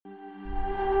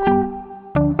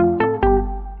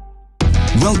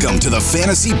Welcome to the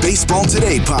Fantasy Baseball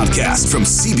Today podcast from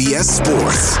CBS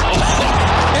Sports.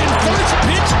 And first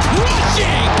pitch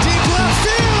crushing! Deep left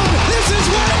field! This is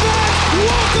way back!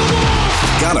 Walk 'em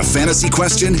off! Got a fantasy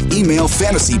question? Email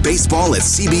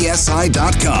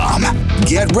fantasybaseball@cbsi.com.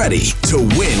 Get ready to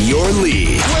win your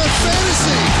league. Where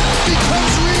fantasy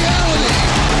becomes reality.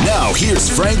 Now here's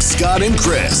Frank, Scott, and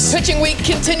Chris. Pitching week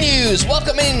continues.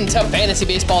 Welcome into Fantasy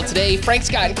Baseball Today. Frank,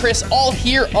 Scott, and Chris all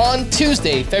here on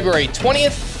Tuesday, February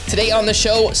 20th. Today on the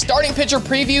show, starting pitcher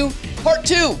preview, part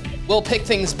 2. We'll pick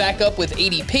things back up with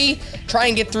ADP, try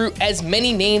and get through as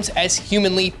many names as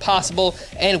humanly possible,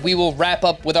 and we will wrap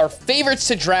up with our favorites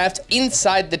to draft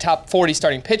inside the top 40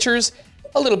 starting pitchers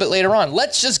a little bit later on.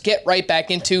 Let's just get right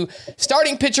back into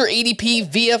starting pitcher ADP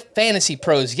via Fantasy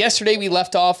Pros. Yesterday we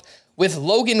left off with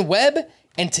Logan Webb,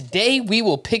 and today we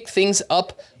will pick things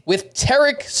up with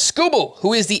Tarik Skubal,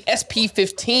 who is the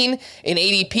SP15 in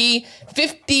ADP,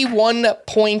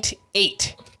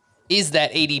 51.8 is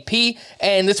that ADP,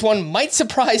 and this one might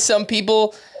surprise some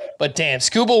people, but damn,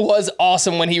 Skubal was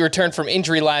awesome when he returned from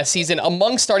injury last season.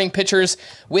 Among starting pitchers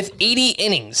with 80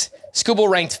 innings, Skubal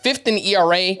ranked 5th in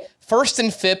ERA, 1st in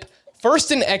FIP,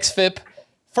 1st in XFIP,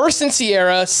 1st in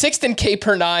Sierra, 6th in K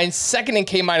per 9, 2nd in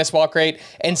K minus walk rate,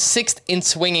 and 6th in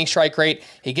swinging strike rate.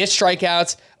 He gets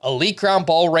strikeouts, elite ground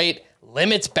ball rate,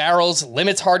 limits barrels,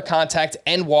 limits hard contact,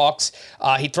 and walks.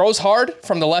 He throws hard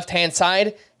from the left-hand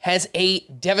side, has a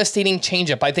devastating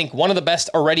changeup, I think one of the best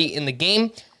already in the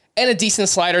game, and a decent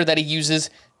slider that he uses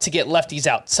to get lefties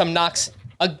out. Some knocks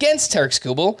against Tarik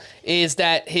Skubal is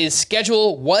that his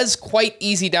schedule was quite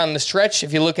easy down the stretch.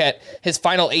 If you look at his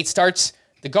final 8 starts,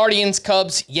 the Guardians,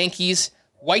 Cubs, Yankees,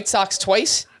 White Sox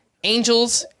twice,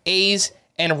 Angels, A's,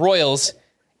 and Royals.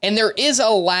 And there is a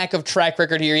lack of track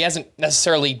record here. He hasn't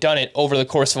necessarily done it over the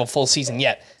course of a full season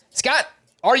yet. Scott,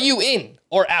 are you in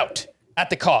or out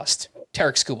at the cost?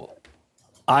 Tarik Skubal.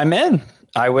 I'm in.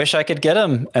 I wish I could get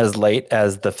him as late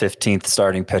as the 15th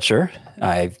starting pitcher.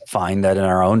 I find that in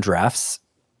our own drafts,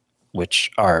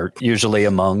 which are usually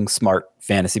among smart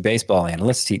fantasy baseball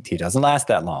analysts, he doesn't last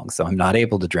that long. So I'm not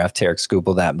able to draft Tarik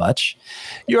Skubal that much.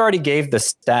 You already gave the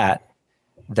stat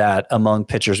that among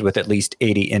pitchers with at least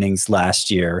 80 innings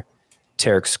last year,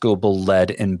 Tarik Skubal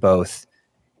led in both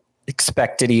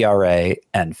expected ERA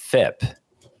and FIP.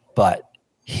 But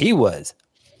he was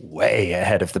way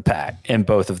ahead of the pack in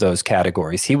both of those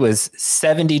categories. He was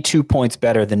 72 points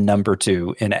better than number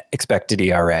 2 in expected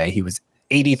ERA. He was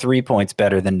 83 points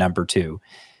better than number 2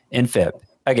 in FIP.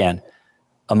 Again,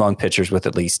 among pitchers with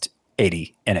at least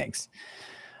 80 innings.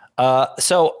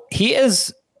 So he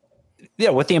is,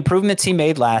 with the improvements he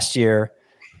made last year,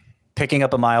 picking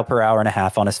up 1.5 miles per hour on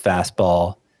his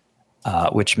fastball,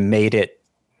 which made it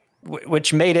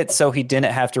so he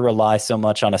didn't have to rely so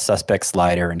much on a suspect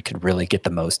slider and could really get the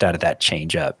most out of that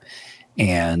changeup.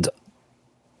 And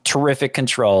terrific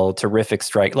control, terrific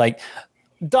strike,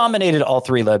 dominated all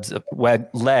 3 legs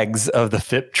of the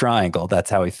FIP triangle. That's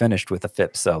how he finished with a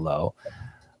FIP so low.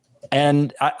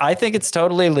 And I think it's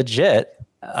totally legit.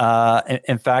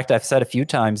 In fact, I've said a few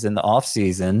times in the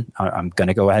offseason, I'm going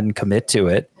to go ahead and commit to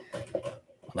it.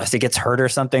 Unless he gets hurt or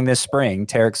something this spring,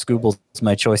 Tarik Skubal is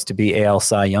my choice to be AL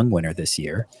Cy Young winner this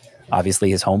year. Obviously,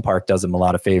 his home park does him a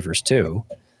lot of favors too.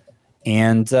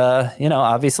 And,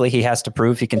 obviously he has to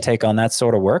prove he can take on that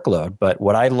sort of workload. But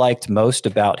what I liked most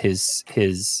about his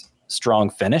strong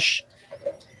finish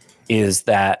is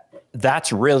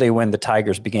that's really when the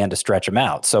Tigers began to stretch him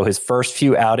out. So his first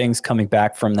few outings coming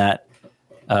back from that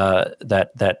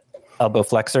elbow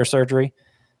flexor surgery,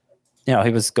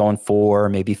 he was going 4,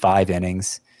 maybe 5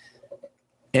 innings.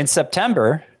 In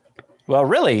September, well,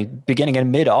 really beginning in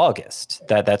mid-August,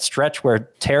 that stretch where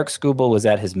Tarik Skubal was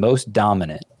at his most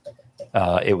dominant,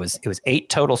 it was 8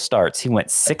 total starts. He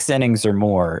went 6 innings or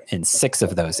more in 6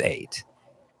 of those 8,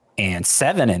 and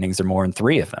 7 innings or more in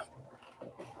 3 of them.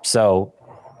 So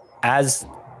as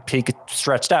he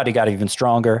stretched out, he got even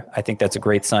stronger. I think that's a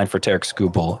great sign for Tarik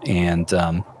Skubal. And,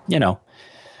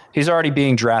 he's already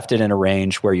being drafted in a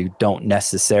range where you don't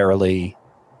necessarily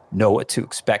know what to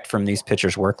expect from these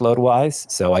pitchers workload-wise.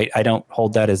 So I don't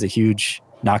hold that as a huge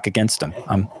knock against him.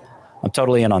 I'm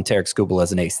totally in on Tarik Skubal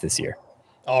as an ace this year.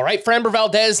 All right, Framber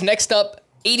Valdez next up.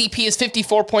 ADP is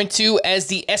 54.2 as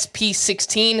the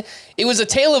SP16. It was a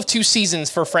tale of 2 seasons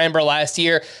for Framber last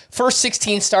year. First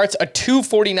 16 starts, a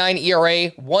 2.49 ERA,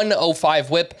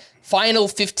 1.05 whip. Final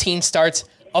 15 starts,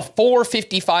 a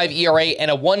 4.55 ERA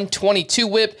and a 1.22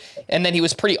 whip. And then he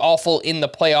was pretty awful in the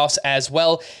playoffs as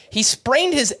well. He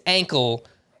sprained his ankle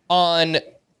on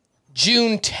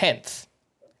June 10th.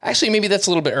 Actually, maybe that's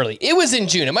a little bit early. It was in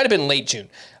June. It might have been late June.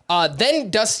 Then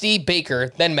Dusty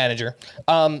Baker, then manager,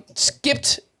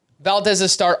 skipped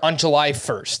Valdez's start on July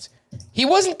 1st. He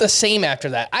wasn't the same after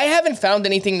that. I haven't found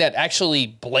anything that actually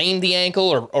blamed the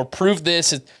ankle or proved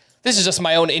this. This is just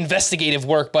my own investigative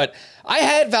work, but I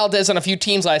had Valdez on a few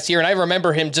teams last year, and I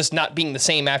remember him just not being the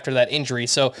same after that injury.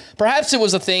 So perhaps it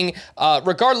was a thing.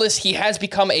 Regardless, he has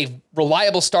become a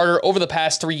reliable starter over the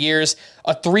past 3 years,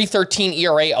 a 3.13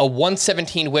 ERA, a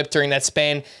 1.17 whip during that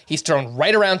span. He's thrown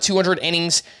right around 200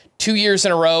 innings 2 years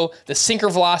in a row. The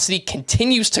sinker velocity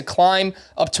continues to climb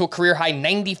up to a career high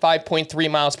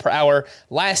 95.3 miles per hour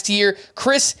last year.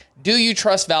 Chris, do you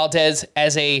trust Valdez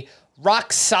as a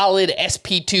rock solid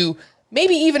SP2,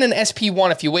 maybe even an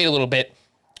SP1 if you wait a little bit?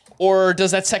 Or does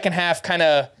that second half kind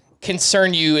of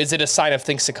concern you? Is it a sign of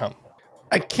things to come?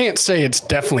 I can't say it's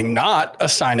definitely not a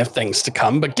sign of things to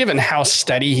come, but given how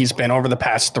steady he's been over the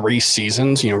past 3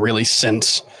 seasons, really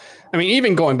since,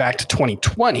 even going back to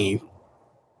 2020,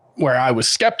 where I was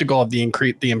skeptical of the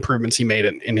improvements he made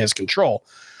in his control,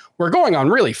 we're going on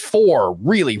really 4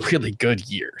 really, really good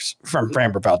years from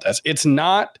Framber Valdez. It's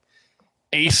not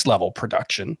ace level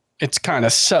production. It's kind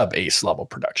of sub ace level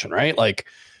production, right? Like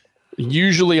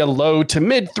usually a low to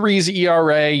mid 3s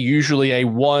ERA, usually a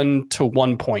 1 to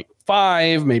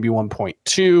 1.5, maybe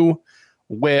 1.2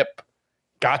 whip,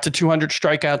 got to 200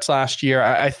 strikeouts last year.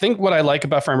 I think what I like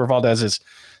about Framber Valdez is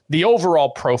the overall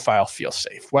profile feels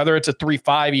safe, whether it's a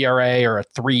 3.5 ERA or a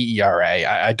 3 ERA.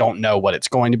 I don't know what it's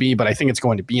going to be, but I think it's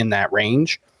going to be in that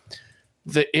range.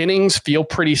 The innings feel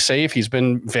pretty safe. He's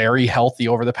been very healthy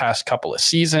over the past couple of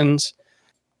seasons.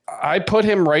 I put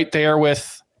him right there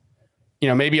with,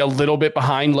 maybe a little bit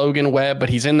behind Logan Webb, but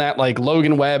he's in that like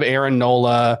Logan Webb, Aaron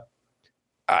Nola.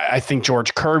 I think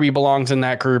George Kirby belongs in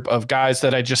that group of guys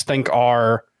that I just think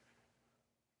are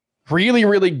really,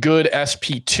 really good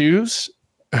SP2s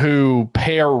who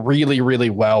pair really, really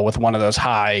well with one of those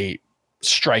high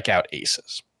strikeout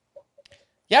aces.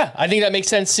 Yeah, I think that makes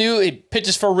sense too. It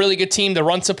pitches for a really good team. The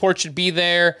run support should be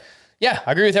there. Yeah,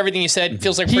 I agree with everything you said.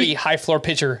 Feels like a pretty high floor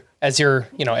pitcher as your,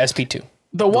 SP2.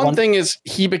 The one thing is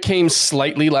he became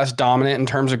slightly less dominant in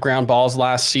terms of ground balls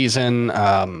last season.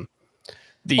 But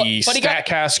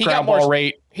StatCast ground ball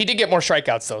rate. He did get more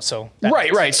strikeouts though. So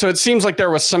right. So it seems like there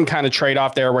was some kind of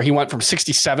trade-off there where he went from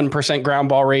 67% ground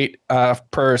ball rate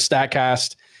per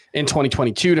StatCast in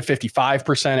 2022 to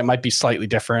 55%. It might be slightly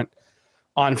different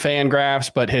on Fangraphs,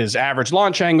 but his average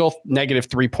launch angle, negative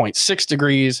 3.6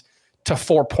 degrees to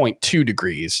 4.2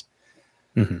 degrees.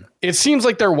 Mm-hmm. It seems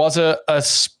like there was a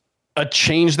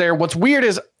change there. What's weird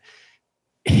is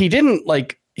he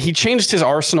changed his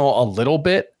arsenal a little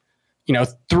bit.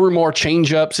 Threw more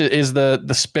changeups is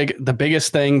the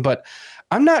biggest thing, but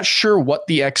I'm not sure what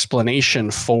the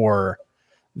explanation for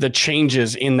the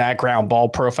changes in that ground ball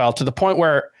profile, to the point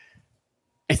where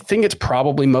I think it's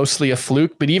probably mostly a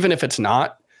fluke. But even if it's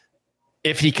not,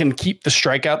 if he can keep the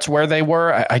strikeouts where they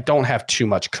were, I don't have too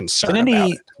much concern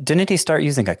about it. Didn't he start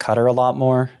using a cutter a lot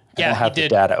more? Yeah, I don't have the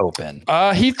data open.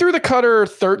 He threw the cutter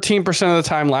 13% of the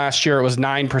time last year. It was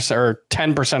 9% or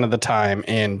 10% of the time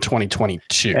in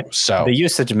 2022. So the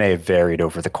usage may have varied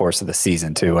over the course of the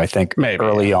season too. I think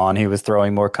early on he was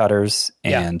throwing more cutters,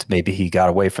 and maybe he got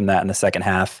away from that in the second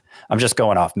half. I'm just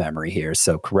going off memory here,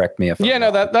 so correct me if I'm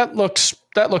wrong. that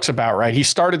looks about right. He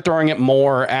started throwing it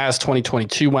more as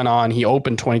 2022 went on. He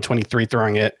opened 2023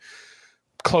 throwing it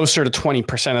closer to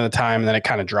 20% of the time, and then it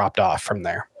kind of dropped off from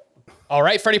there. All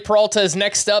right, Freddie Peralta is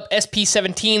next up.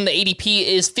 SP17, the ADP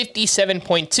is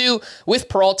 57.2. With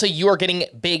Peralta, you are getting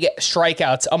big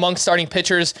strikeouts. Among starting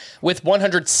pitchers with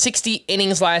 160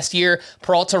 innings last year,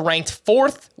 Peralta ranked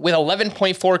 4th with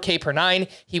 11.4 K per 9.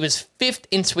 He was 5th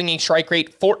in swinging strike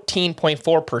rate,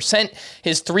 14.4%.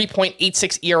 His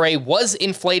 3.86 ERA was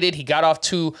inflated. He got off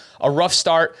to a rough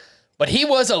start, but he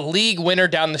was a league winner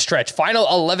down the stretch. Final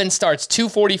 11 starts,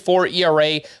 2.44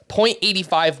 ERA,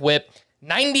 0.85 whip,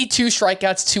 92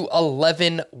 strikeouts to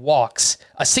 11 walks,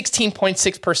 a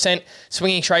 16.6%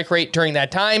 swinging strike rate during that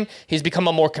time. He's become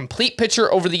a more complete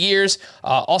pitcher over the years,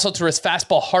 also threw his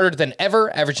fastball harder than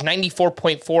ever, averaged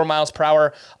 94.4 miles per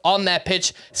hour on that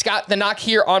pitch. Scott, the knock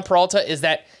here on Peralta is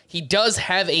that he does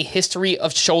have a history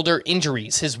of shoulder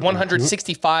injuries. His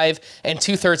 165 and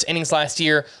 2/3 innings last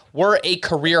year were a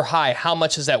career high. How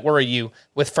much does that worry you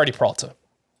with Freddie Peralta?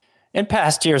 In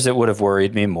past years, it would have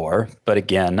worried me more. But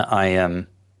again, I am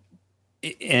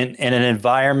in an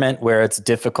environment where it's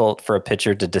difficult for a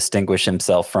pitcher to distinguish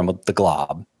himself from the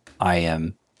glob. I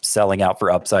am selling out for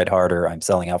upside harder. I'm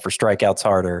selling out for strikeouts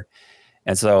harder.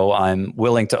 And so I'm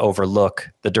willing to overlook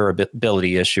the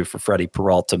durability issue for Freddie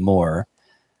Peralta more,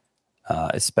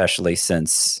 especially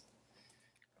since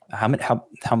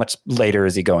how much later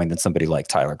is he going than somebody like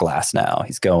Tyler Glass now?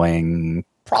 He's going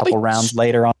Probably a couple rounds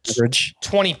later on average.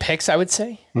 20 picks, I would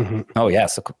say. Mm-hmm. Oh yeah,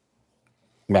 so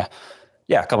yeah,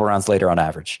 a couple rounds later on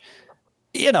average.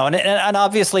 You know, and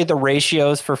obviously the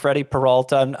ratios for Freddie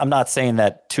Peralta. I'm not saying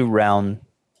that 2-round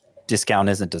discount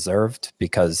isn't deserved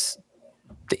because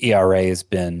the ERA has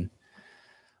been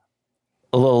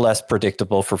a little less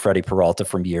predictable for Freddie Peralta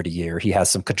from year to year. He has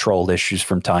some control issues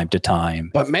from time to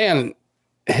time. But man,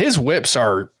 his whips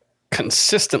are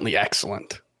consistently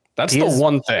excellent. That's the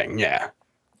one thing. Yeah.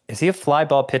 Is he a fly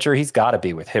ball pitcher? He's got to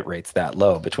be with hit rates that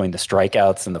low between the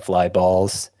strikeouts and the fly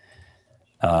balls.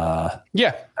 Yeah,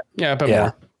 but Yeah.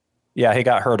 more. Yeah, he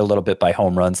got hurt a little bit by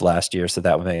home runs last year, so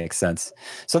that would make sense.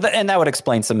 So that would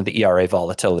explain some of the ERA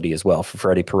volatility as well for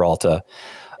Freddie Peralta.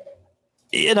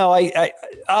 You know, I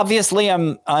obviously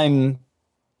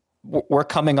we're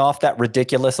coming off that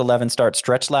ridiculous 11 start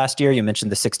stretch last year. You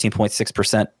mentioned the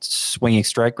 16.6% swinging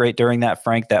strike rate during that,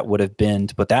 Frank. That would have been,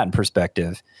 to put that in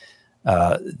perspective,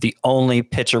 the only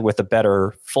pitcher with a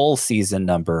better full season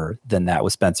number than that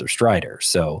was Spencer Strider.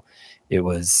 So it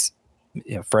was,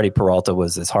 Freddie Peralta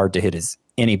was as hard to hit as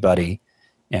anybody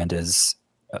and as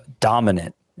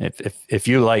dominant. If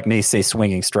you, like me, say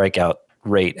swinging strikeout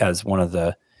rate as one of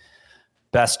the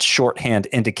best shorthand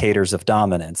indicators of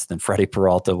dominance, then Freddie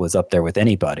Peralta was up there with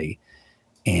anybody.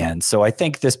 And so I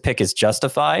think this pick is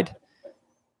justified.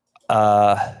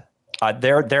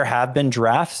 There have been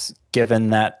drafts, given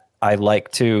that I like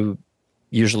to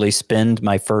usually spend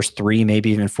my first 3, maybe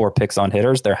even 4 picks on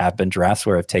hitters. There have been drafts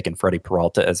where I've taken Freddie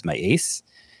Peralta as my ace.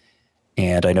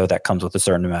 And I know that comes with a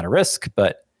certain amount of risk,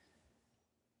 but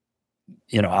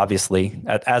obviously,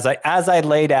 as I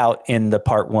laid out in the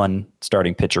part 1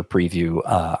 starting pitcher preview,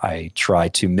 I try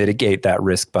to mitigate that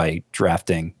risk by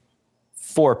drafting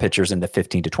 4 pitchers in the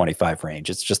 15 to 25 range.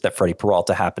 It's just that Freddie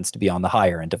Peralta happens to be on the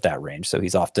higher end of that range, so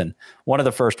he's often one of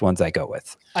the first ones I go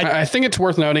with. I think it's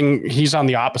worth noting he's on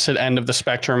the opposite end of the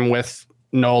spectrum with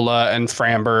Nola and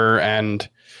Framber, and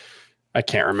I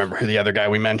can't remember who the other guy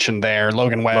we mentioned there,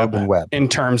 Logan Webb. In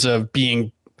terms of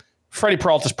being, Freddie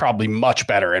Peralta is probably much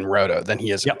better in Roto than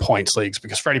he is in points leagues,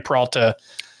 because Freddie Peralta,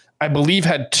 I believe,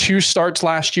 had 2 starts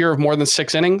last year of more than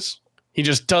 6 innings. He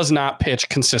just does not pitch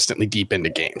consistently deep into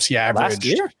games. He averaged. Last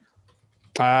year?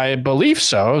 I believe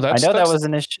so. I know that was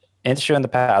an issue in the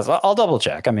past. I'll double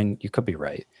check. I mean, you could be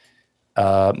right.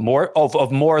 More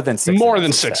than 6 More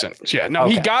innings, than 6 innings. Yeah. No,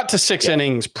 okay. He got to 6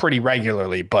 innings pretty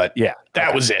regularly, but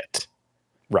that was it.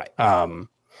 Right.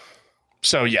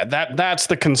 So yeah, that's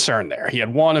the concern there. He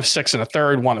had 1 of 6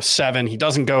 1/3, 1 of 7. He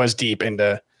doesn't go as deep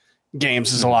into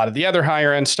games as a lot of the other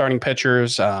higher end starting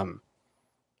pitchers.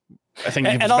 I think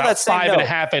he was about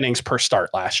 5.5 innings per start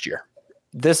last year.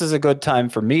 This is a good time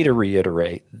for me to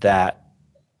reiterate that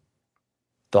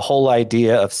the whole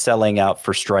idea of selling out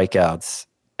for strikeouts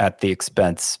at the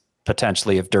expense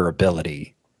potentially of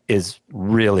durability is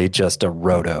really just a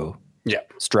Roto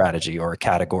strategy or a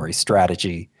category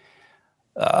strategy.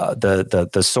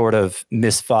 The sort of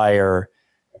misfire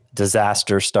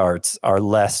disaster starts are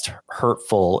less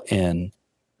hurtful in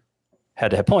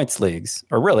head-to-head points leagues,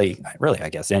 or really, I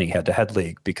guess any head-to-head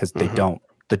league, because they don't.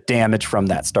 The damage from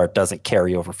that start doesn't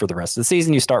carry over for the rest of the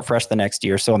season. You start fresh the next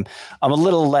year, so I'm a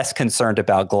little less concerned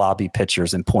about globby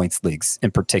pitchers in points leagues in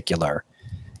particular.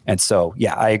 And so,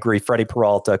 yeah, I agree. Freddie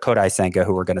Peralta, Kodai Senga,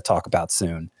 who we're going to talk about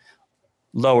soon,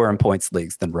 lower in points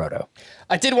leagues than Roto.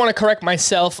 I did want to correct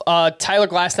myself. Tyler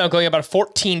Glasnow going about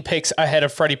 14 picks ahead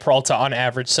of Freddie Peralta on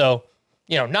average. So,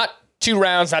 not 2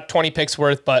 rounds, not 20 picks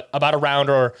worth, but about a round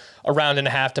or a round and a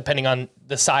half, depending on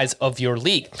the size of your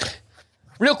league.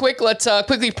 Real quick, let's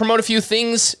quickly promote a few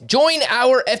things. Join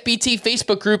our FBT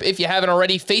Facebook group if you haven't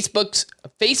already.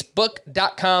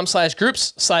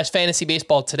 Facebook.com/groups/fantasy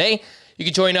baseball today. You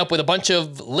can join up with a bunch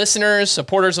of listeners,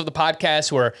 supporters of the podcast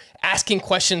who are asking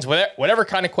questions, whatever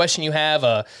kind of question you have,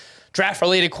 a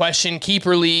draft-related question,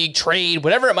 keeper league, trade,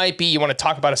 whatever it might be, you want to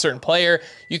talk about a certain player,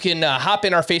 you can hop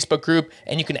in our Facebook group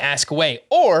and you can ask away.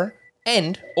 Or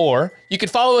you can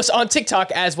follow us on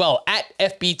TikTok as well, at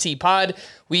FBT Pod.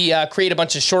 We create a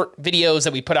bunch of short videos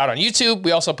that we put out on YouTube.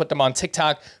 We also put them on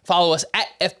TikTok. Follow us at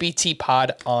FBT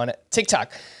Pod on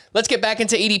TikTok. Let's get back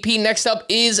into ADP. Next up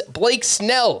is Blake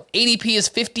Snell. ADP is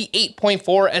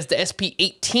 58.4 as the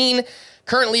SP18.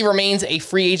 Currently remains a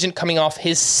free agent coming off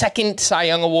his 2nd Cy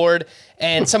Young award.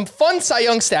 And some fun Cy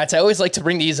Young stats, I always like to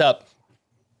bring these up,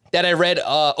 that I read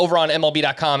over on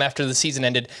MLB.com after the season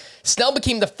ended. Snell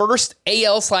became the first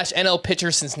AL/NL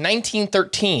pitcher since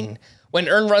 1913, when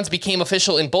earned runs became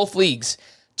official in both leagues,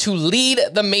 to lead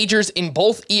the majors in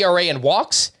both ERA and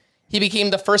walks. He became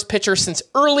the first pitcher since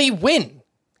Early Wynn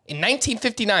in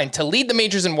 1959 to lead the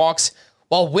majors in walks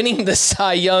while winning the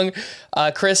Cy Young.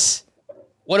 Chris,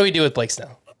 what do we do with Blake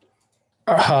Snell?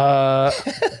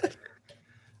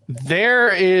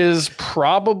 There is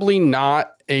probably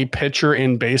not a pitcher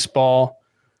in baseball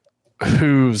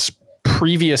whose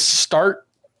previous start,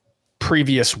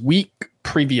 previous week,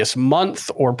 previous month,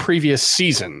 or previous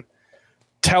season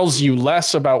tells you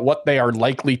less about what they are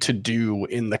likely to do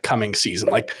in the coming season.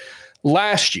 Like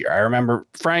last year, I remember,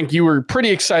 Frank, you were pretty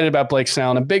excited about Blake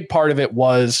Snell, and a big part of it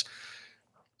was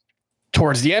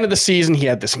towards the end of the season, he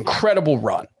had this incredible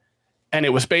run. And it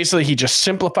was basically he just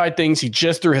simplified things. He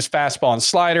just threw his fastball and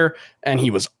slider, and he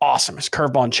was awesome. His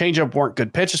curveball and changeup weren't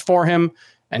good pitches for him,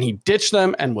 and he ditched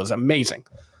them and was amazing.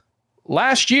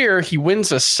 Last year, he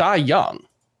wins a Cy Young,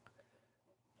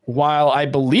 while I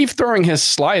believe throwing his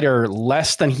slider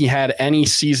less than he had any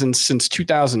season since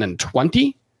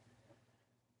 2020.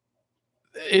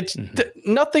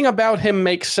 Nothing about him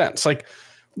makes sense. Like,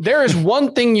 there is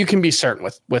one thing you can be certain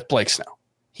with Blake Snell.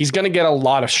 He's going to get a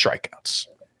lot of strikeouts.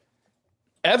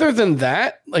 Other than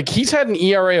that, like, he's had an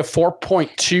ERA of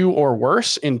 4.2 or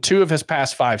worse in 2 of his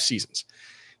past 5 seasons.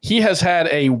 He has had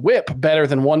a whip better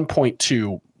than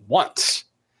 1.2 once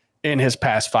in his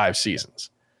past 5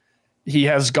 seasons. He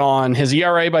has gone his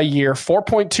ERA by year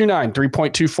 4.29,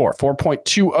 3.24,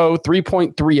 4.20,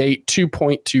 3.38,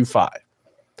 2.25.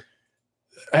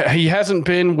 He hasn't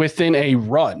been within a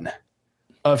run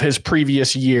of his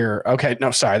previous year. Okay,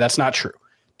 no, sorry, that's not true.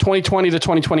 2020 to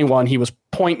 2021, he was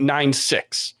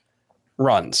 0.96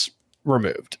 runs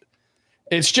removed.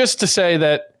 It's just to say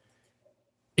that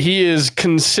he is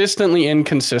consistently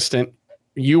inconsistent.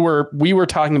 We were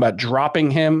talking about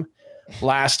dropping him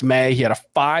last May. He had a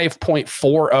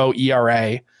 5.40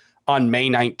 ERA on May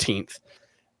 19th.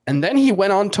 And then he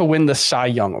went on to win the Cy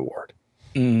Young Award.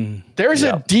 There's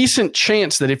a decent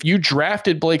chance that if you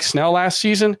drafted Blake Snell last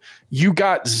season, you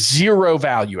got zero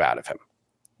value out of him,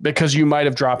 because you might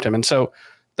have dropped him. And so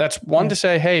that's one to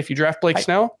say, hey, if you draft Blake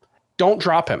Snell, don't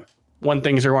drop him when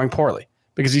things are going poorly,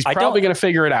 because he's probably going to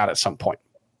figure it out at some point.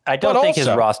 I don't think his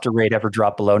roster rate ever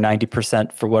dropped below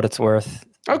 90% for what it's worth.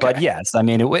 Okay. But yes, I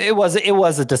mean, it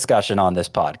was a discussion on this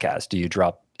podcast. Do you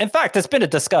drop? In fact, it's been a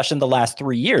discussion the last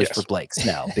 3 years for Blake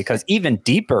Snell, because even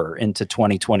deeper into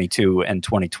 2022 and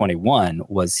 2021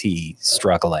 was he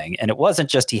struggling. And it wasn't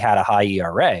just he had a high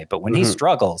ERA, but when he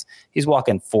struggles, he's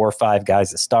walking 4 or 5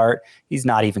 guys to start. He's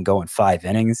not even going 5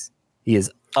 innings. He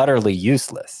is utterly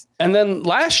useless. And then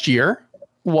last year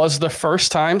was the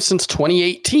first time since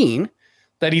 2018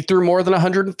 that he threw more than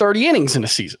 130 innings in a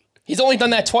season. He's only done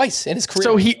that twice in his career.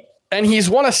 So he's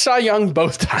won a Cy Young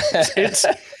both times.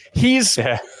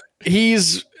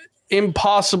 He's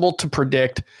impossible to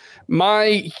predict.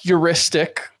 My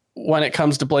heuristic when it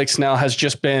comes to Blake Snell has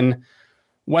just been,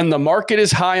 when the market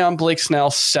is high on Blake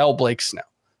Snell, sell Blake Snell.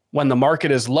 When the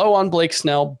market is low on Blake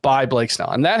Snell, buy Blake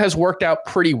Snell. And that has worked out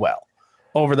pretty well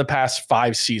over the past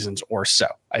 5 seasons or so.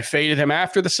 I faded him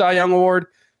after the Cy Young Award.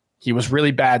 He was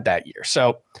really bad that year.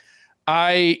 So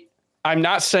I'm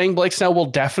not saying Blake Snell will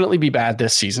definitely be bad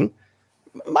this season.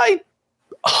 My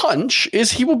hunch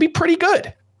is he will be pretty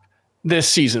good this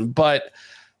season, but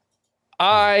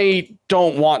I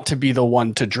don't want to be the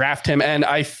one to draft him. And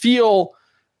I feel,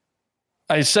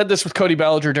 I said this with Cody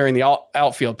Bellinger during the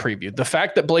outfield preview, the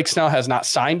fact that Blake Snell has not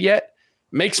signed yet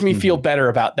makes me feel better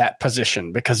about that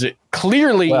position, because it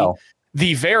clearly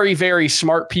the very, very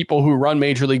smart people who run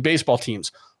Major League Baseball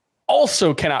teams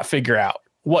also cannot figure out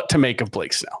what to make of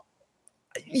Blake Snell.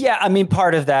 Yeah, I mean,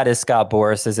 part of that is Scott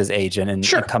Boras is his agent, and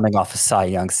coming off a Cy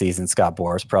Young season, Scott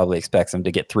Boras probably expects him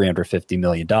to get $350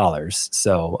 million.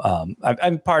 So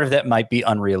I'm part of that might be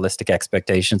unrealistic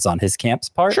expectations on his camp's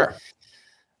part. Sure.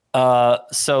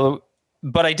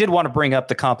 But I did want to bring up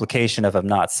the complication of him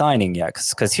not signing yet,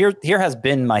 because here has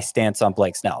been my stance on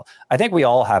Blake Snell. I think we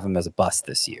all have him as a bust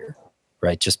this year,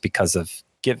 right? Just because of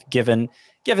given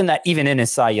that even in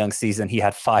his Cy Young season, he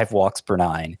had 5 walks per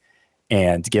 9.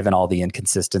 And given all the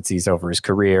inconsistencies over his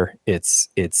career, it's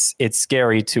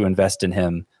scary to invest in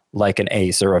him like an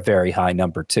ace or a very high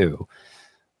number 2.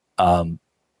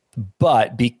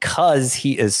 But because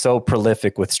he is so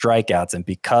prolific with strikeouts, and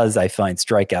because I find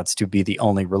strikeouts to be the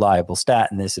only reliable stat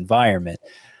in this environment,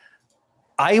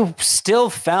 I still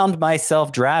found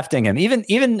myself drafting him,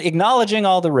 even acknowledging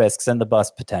all the risks and the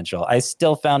bust potential. I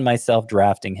still found myself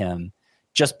drafting him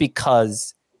just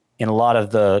because in a lot of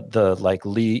the like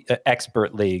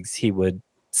expert leagues, he would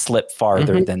slip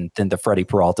farther than the Freddie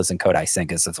Peraltas and Kodai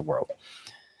Sengas of the world.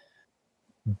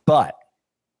 But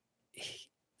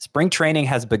spring training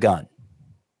has begun.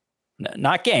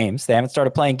 Not games. They haven't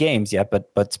started playing games yet,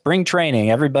 but spring training,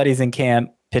 everybody's in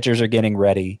camp. Pitchers are getting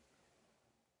ready.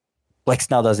 Blake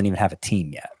Snell doesn't even have a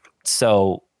team yet.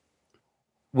 So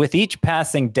with each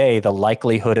passing day, the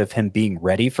likelihood of him being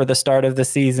ready for the start of the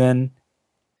season,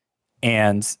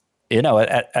 and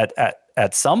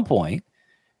at some point,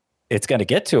 it's going to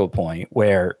get to a point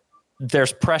where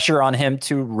there's pressure on him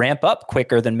to ramp up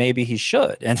quicker than maybe he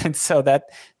should. And so that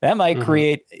might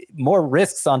create more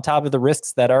risks on top of the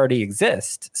risks that already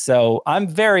exist. So I'm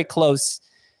very close.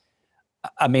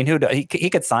 I mean, he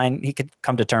could sign, he could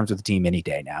come to terms with the team any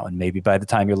day now. And maybe by the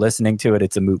time you're listening to it,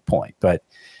 it's a moot point. But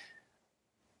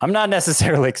I'm not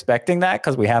necessarily expecting that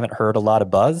because we haven't heard a lot of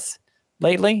buzz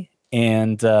lately.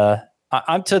 And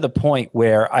I'm to the point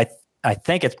where I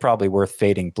think it's probably worth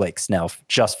fading Blake Snell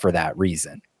just for that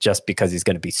reason, just because he's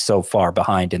going to be so far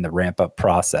behind in the ramp-up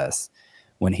process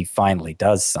when he finally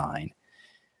does sign.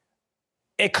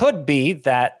 It could be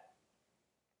that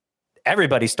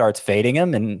everybody starts fading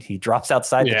him and he drops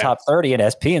outside the top 30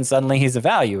 at SP and suddenly he's a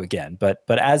value again. But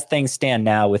as things stand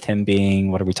now with him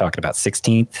being, what are we talking about,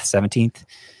 16th, 17th?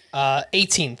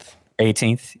 18th.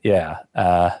 18th, yeah.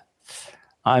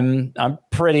 I'm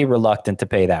pretty reluctant to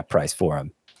pay that price for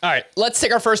him. All right, let's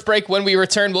take our first break. When we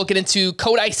return, we'll get into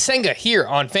Kodai Senga here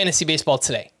on Fantasy Baseball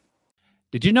Today.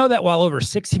 Did you know that while over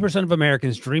 60% of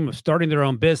Americans dream of starting their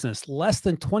own business, less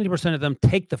than 20% of them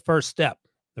take the first step?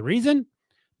 The reason?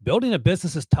 Building a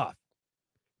business is tough.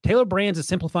 Taylor Brands is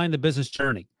simplifying the business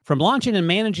journey. From launching and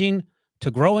managing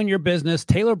to growing your business,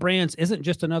 Taylor Brands isn't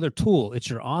just another tool. It's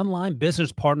your online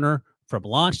business partner from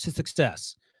launch to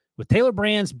success. With Taylor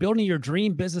Brands, building your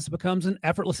dream business becomes an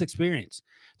effortless experience.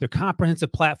 Their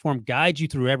comprehensive platform guides you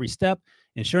through every step,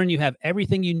 ensuring you have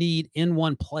everything you need in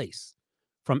one place.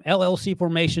 From LLC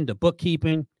formation to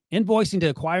bookkeeping, invoicing to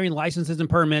acquiring licenses and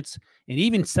permits, and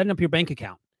even setting up your bank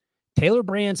account, Taylor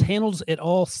Brands handles it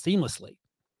all seamlessly.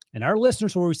 And our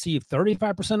listeners will receive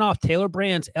 35% off Taylor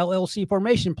Brands LLC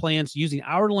formation plans using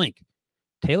our link,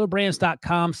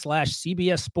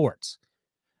 taylorbrands.com/CBS Sports.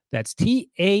 That's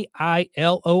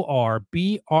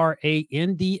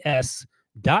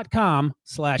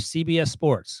TAILORBRANDS.com/CBS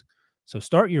Sports. So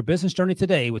start your business journey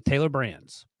today with Taylor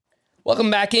Brands. Welcome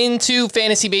back into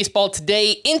Fantasy Baseball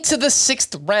Today, into the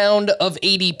 6th round of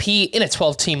ADP in a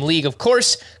 12-team league, of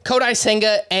course. Kodai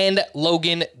Senga and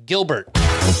Logan Gilbert.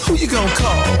 Who you gonna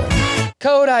call?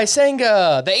 Kodai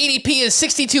Senga. The ADP is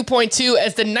 62.2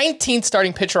 as the 19th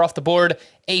starting pitcher off the board.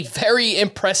 A very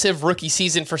impressive rookie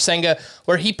season for Senga,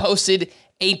 where he posted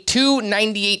a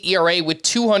 2.98 ERA with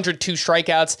 202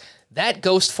 strikeouts. That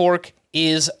ghost fork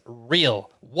is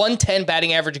real. 110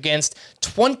 batting average against,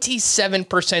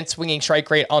 27% swinging strike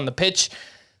rate on the pitch.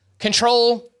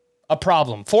 Control, a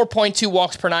problem. 4.2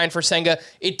 walks per nine for Senga.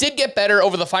 It did get better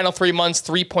over the final 3 months,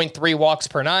 3.3 walks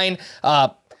per nine.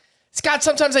 Scott,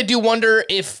 sometimes I do wonder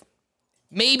if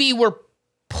maybe we're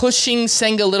pushing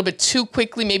Senga a little bit too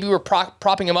quickly. Maybe we're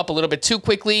propping him up a little bit too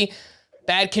quickly.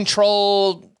 Bad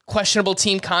control, questionable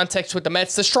team context with the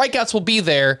Mets. The strikeouts will be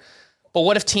there, but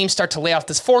what if teams start to lay off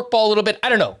this forkball a little bit? I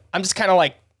don't know. I'm just kind of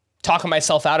like talking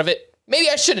myself out of it. Maybe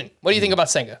I shouldn't. What do you think about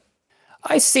Senga?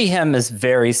 I see him as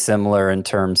very similar in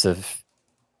terms of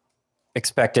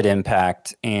expected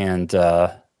impact and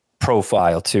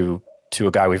profile to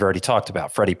a guy we've already talked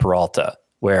about, Freddie Peralta,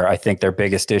 where I think their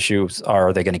biggest issues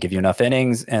are they going to give you enough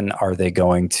innings and are they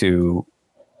going to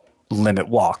limit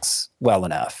walks well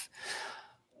enough?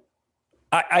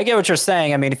 I get what you're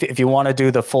saying. I mean, if you want to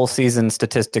do the full season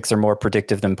statistics are more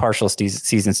predictive than partial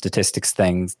season statistics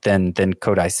things, then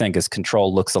Kodai Senga's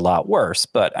control looks a lot worse.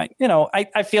 But I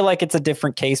feel like it's a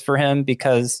different case for him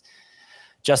because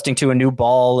adjusting to a new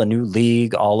ball, a new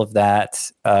league, all of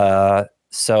that.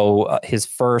 So his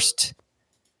first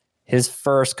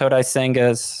Kodai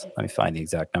Senga's, let me find the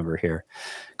exact number here.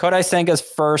 Kodai Senga's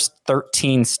first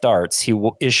 13 starts, he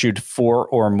issued 4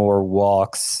 or more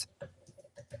walks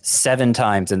 7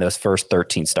 times in those first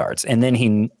 13 starts. And then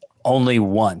he only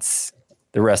once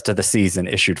the rest of the season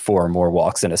issued 4 or more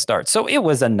walks in a start. So it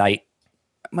was I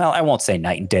won't say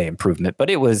night and day improvement,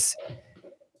 but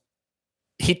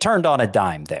he turned on a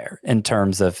dime there in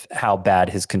terms of how bad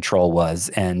his control was.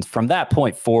 And from that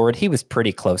point forward, he was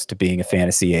pretty close to being a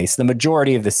fantasy ace. The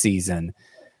majority of the season,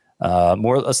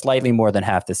 slightly more than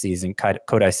half the season,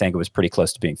 Kodai Senga was pretty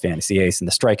close to being fantasy ace, and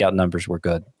the strikeout numbers were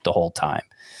good the whole time.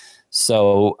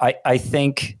 So I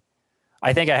think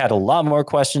I had a lot more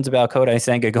questions about Kodai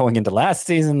Senga going into last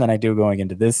season than I do going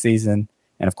into this season.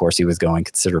 And of course, he was going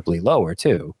considerably lower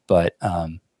too. But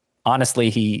honestly,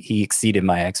 he exceeded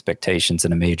my expectations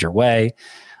in a major way.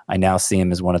 I now see him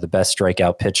as one of the best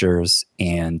strikeout pitchers.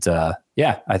 And I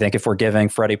think if we're giving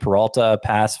Freddie Peralta a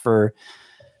pass for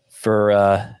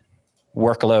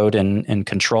workload and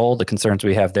control, the concerns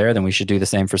we have there, then we should do the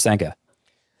same for Senga.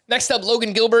 Next up,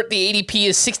 Logan Gilbert. The ADP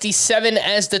is 67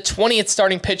 as the 20th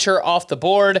starting pitcher off the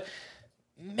board.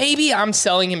 Maybe I'm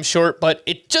selling him short, but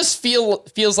it just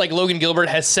feels like Logan Gilbert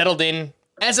has settled in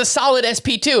as a solid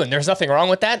SP2, and there's nothing wrong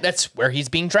with that. That's where he's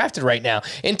being drafted right now.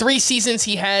 In 3 seasons,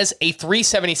 he has a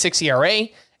 3.76 ERA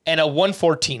and a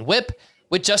 1.14 whip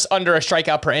with just under a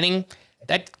strikeout per inning.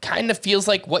 That kind of feels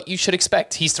like what you should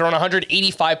expect. He's thrown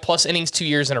 185 plus innings 2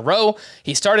 years in a row.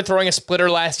 He started throwing a splitter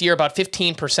last year about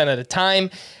 15% of the time,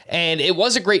 and it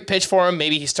was a great pitch for him.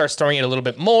 Maybe he starts throwing it a little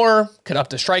bit more, could up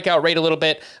the strikeout rate a little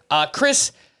bit.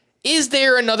 Chris, is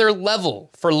there another level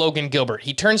for Logan Gilbert?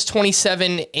 He turns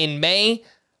 27 in May,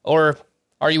 or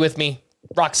are you with me?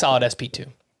 Rock solid SP2.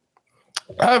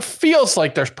 Feels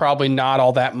like there's probably not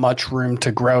all that much room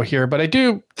to grow here, but I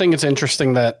do think it's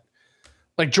interesting that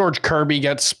like George Kirby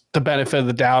gets the benefit of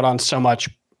the doubt on so much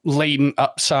latent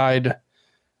upside.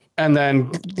 And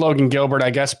then Logan Gilbert, I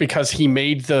guess, because he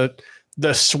made the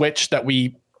switch that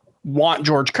we want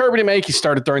George Kirby to make. He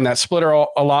started throwing that splitter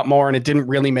a lot more, and it didn't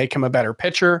really make him a better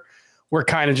pitcher. We're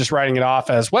kind of just writing it off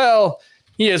as, well,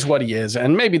 he is what he is.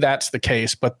 And maybe that's the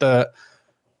case, but the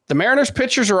Mariners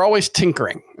pitchers are always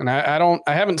tinkering. And I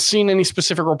haven't seen any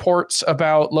specific reports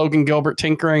about Logan Gilbert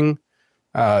tinkering.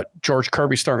 George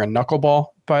Kirby's throwing a knuckleball,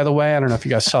 by the way. I don't know if you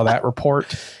guys saw that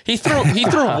report. He threw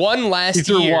one last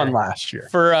year. He threw one last year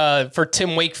for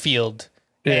Tim Wakefield.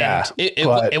 Yeah,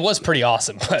 it was pretty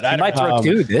awesome. But I might throw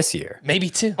 2 this year. Maybe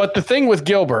 2. But the thing with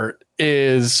Gilbert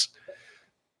is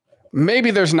maybe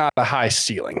there's not a high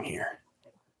ceiling here.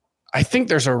 I think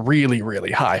there's a really,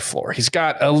 really high floor. He's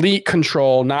got elite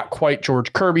control, not quite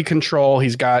George Kirby control.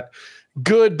 He's got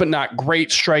good but not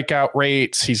great strikeout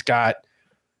rates. He's got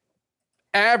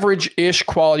average-ish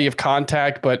quality of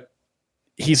contact, but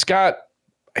he's got,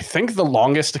 I think, the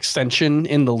longest extension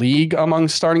in the league among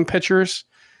starting pitchers.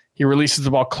 He releases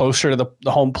the ball closer to the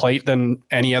home plate than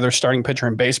any other starting pitcher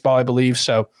in baseball, I believe.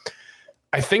 So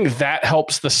I think that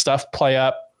helps the stuff play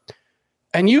up.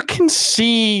 And you can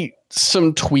see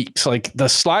some tweaks, like the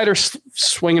slider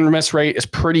swing and miss rate is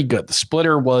pretty good. The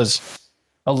splitter was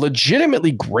a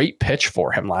legitimately great pitch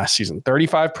for him last season.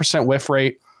 35% whiff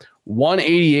rate,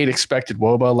 188 expected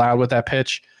WOBA allowed with that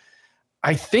pitch.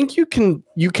 I think you can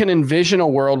envision a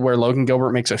world where Logan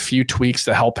Gilbert makes a few tweaks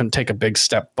to help him take a big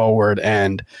step forward.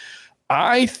 And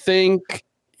I think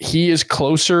he is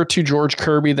closer to George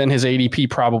Kirby than his ADP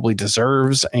probably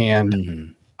deserves.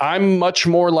 And I'm much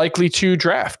more likely to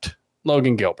draft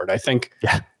Logan Gilbert. I think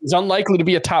he's unlikely to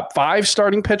be a top 5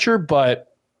 starting pitcher,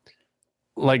 but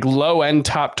like low end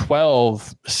top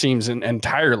 12 seems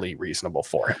entirely reasonable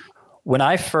for him. When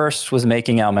I first was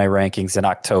making out my rankings in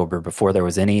October, before there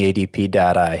was any ADP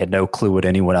data, I had no clue what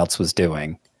anyone else was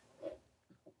doing.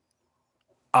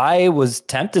 I was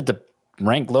tempted to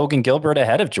rank Logan Gilbert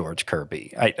ahead of George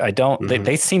Kirby. I don't,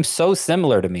 they seem so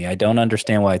similar to me. I don't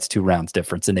understand why it's 2 rounds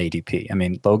difference in ADP. I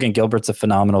mean, Logan Gilbert's a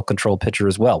phenomenal control pitcher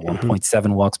as well,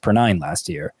 1.7 walks per 9 last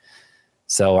year.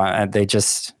 So they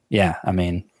just, I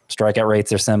mean, strikeout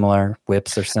rates are similar.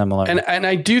 Whips are similar. And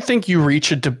I do think you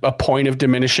reach a point of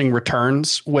diminishing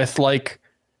returns with like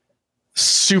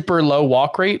super low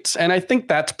walk rates. And I think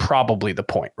that's probably the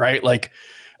point, right? Like,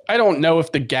 I don't know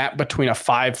if the gap between a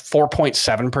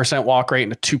 4.7% walk rate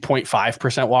and a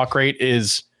 2.5% walk rate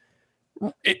is,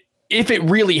 if it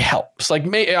really helps. Like,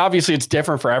 obviously it's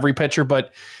different for every pitcher,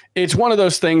 but it's one of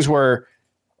those things where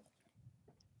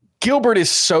Gilbert is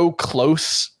so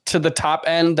close to the top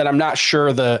end that I'm not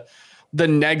sure the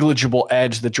negligible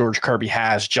edge that George Kirby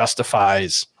has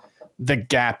justifies the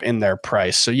gap in their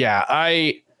price. So yeah,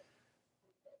 I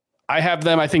have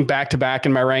them, I think, back to back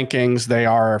in my rankings. They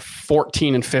are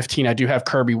 14 and 15. I do have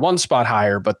Kirby 1 spot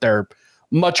higher, but they're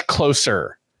much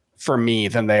closer for me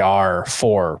than they are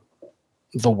for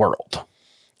the world.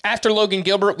 After Logan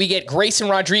Gilbert, we get Grayson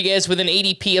Rodriguez with an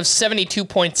ADP of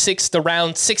 72.6, the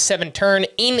round 6-7 turn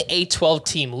in a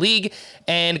 12-team league.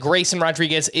 And Grayson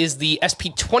Rodriguez is the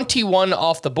SP21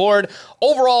 off the board.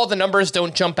 Overall, the numbers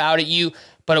don't jump out at you,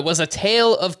 but it was a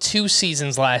tale of 2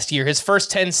 seasons last year. His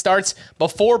first 10 starts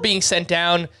before being sent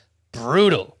down,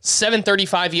 brutal.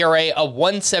 7.35 ERA, a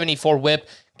 1.74 whip.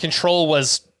 Control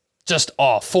was just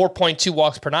off, 4.2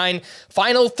 walks per 9.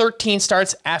 Final 13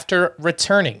 starts after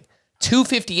returning.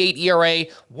 2.58 ERA,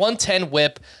 1.10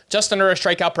 whip, just under a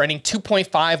strikeout per inning,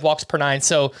 2.5 walks per 9.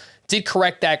 So did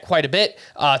correct that quite a bit.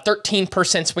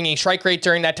 13% swinging strike rate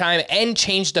during that time, and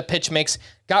changed the pitch mix,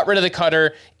 got rid of the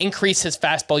cutter, increased his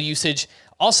fastball usage,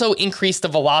 also increased the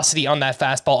velocity on that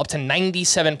fastball up to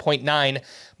 97.9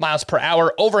 miles per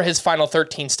hour over his final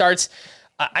 13 starts.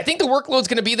 I think the workload's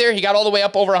going to be there. He got all the way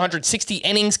up over 160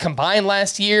 innings combined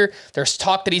last year. There's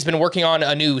talk that he's been working on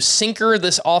a new sinker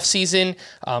this offseason.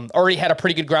 Already had a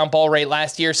pretty good ground ball rate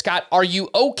last year. Scott, are you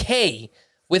okay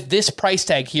with this price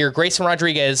tag here? Grayson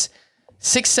Rodriguez,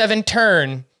 6'7"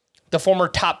 turn, the former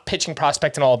top pitching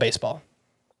prospect in all of baseball.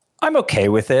 I'm okay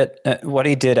with it. What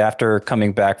he did after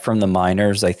coming back from the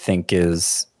minors, I think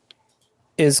is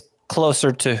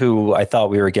closer to who I thought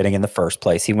we were getting in the first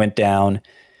place. He went down.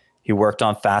 He worked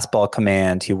on fastball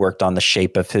command. He worked on the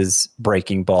shape of his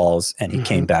breaking balls, and he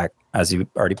came back, as you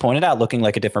already pointed out, looking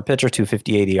like a different pitcher,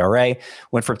 2.58 ERA.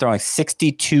 Went from throwing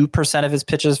 62% of his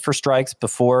pitches for strikes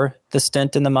before the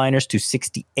stint in the minors to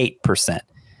 68%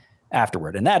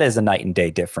 afterward. And that is a night and day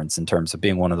difference in terms of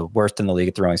being one of the worst in the league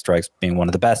at throwing strikes, being one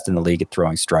of the best in the league at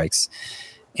throwing strikes.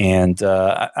 And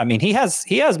I mean, he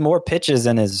has more pitches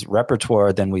in his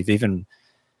repertoire than he's even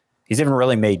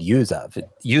really made use of.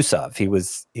 He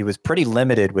was pretty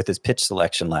limited with his pitch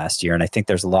selection last year, and I think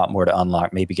there's a lot more to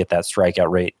unlock. Maybe get that strikeout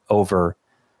rate over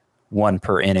 1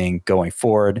 per inning going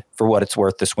forward. For what it's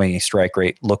worth, the swinging strike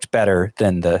rate looked better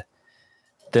than the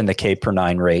K per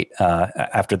 9 rate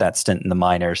after that stint in the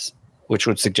minors, which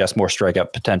would suggest more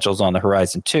strikeout potentials on the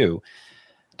horizon too.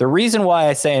 The reason why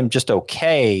I say I'm just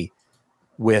okay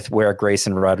with where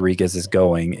Grayson Rodriguez is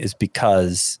going is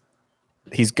because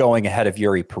he's going ahead of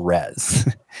Yuri Perez.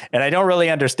 And I don't really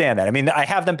understand that. I mean, I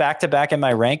have them back to back in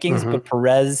my rankings, but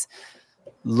Perez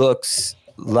looks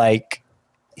like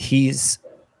he's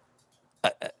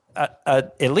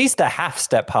at least a half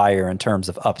step higher in terms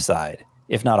of upside,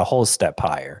 if not a whole step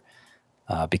higher,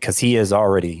 because he is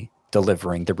already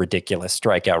delivering the ridiculous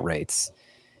strikeout rates.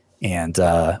 And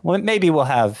maybe we'll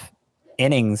have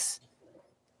innings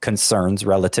concerns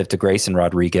relative to Grayson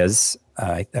Rodriguez.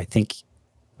 I think,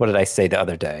 what did I say the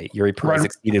other day? Yuri Perez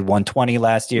exceeded 120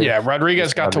 last year. Yeah,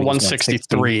 Rodriguez got to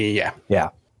 163. Yeah.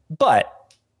 But,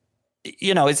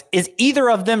 is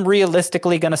either of them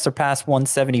realistically going to surpass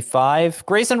 175?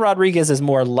 Grayson Rodriguez is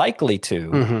more likely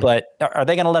to, but are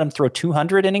they going to let him throw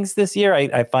 200 innings this year?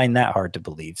 I find that hard to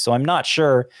believe. So I'm not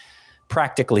sure,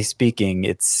 practically speaking,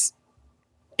 it's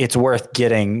worth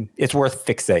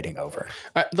fixating over.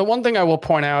 The one thing I will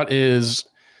point out is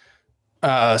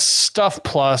Stuff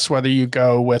Plus, whether you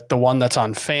go with the one that's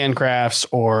on Fangraphs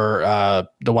or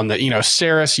the one that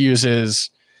Saris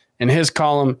uses in his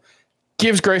column,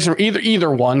 gives Grayson either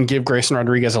one give Grayson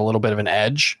Rodriguez a little bit of an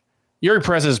edge. Yuri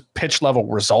Perez's pitch level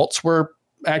results were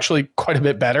actually quite a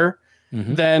bit better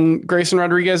than Grayson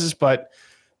Rodriguez's, but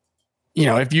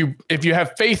if you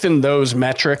have faith in those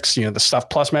metrics, the Stuff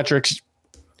Plus metrics,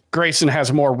 Grayson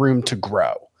has more room to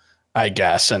grow, I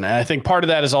guess. And I think part of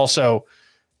that is also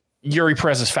Yuri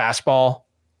Perez's fastball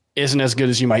isn't as good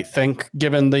as you might think,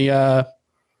 given the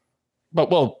but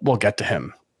we'll get to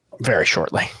him very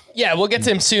shortly. Yeah, we'll get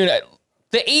to him soon.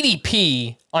 The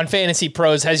ADP on Fantasy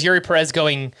Pros has Yuri Perez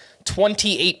going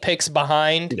 28 picks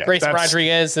behind Grayson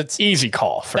Rodriguez. That's easy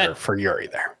call for Yuri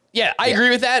there. Yeah, I agree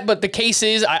with that, but the case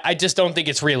is, I just don't think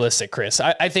it's realistic, Chris.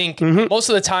 I think most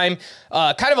of the time,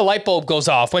 kind of a light bulb goes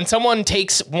off. When someone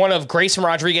takes one of Grayson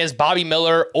Rodriguez, Bobby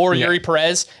Miller, or Yuri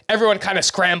Perez, everyone kind of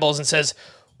scrambles and says,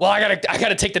 well, I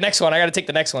gotta take the next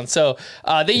one. So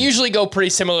they usually go pretty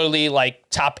similarly, like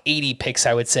top 80 picks,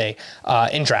 I would say,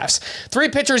 in drafts. 3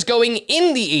 pitchers going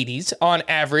in the 80s on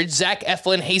average: Zach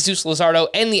Eflin, Jesus Luzardo,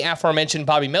 and the aforementioned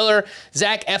Bobby Miller.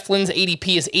 Zach Eflin's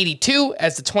ADP is 82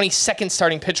 as the 22nd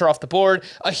starting pitcher off the board.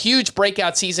 A huge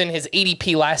breakout season. His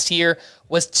ADP last year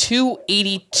was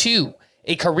 282.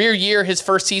 A career year, his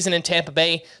first season in Tampa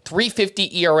Bay,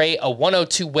 3.50 ERA, a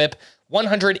 102 WHIP,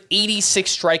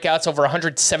 186 strikeouts over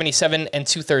 177 and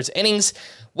 2/3 innings.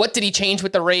 What did he change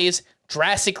with the Rays?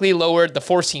 Drastically lowered the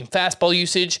four-seam fastball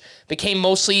usage, became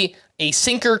mostly a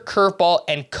sinker, curveball,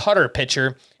 and cutter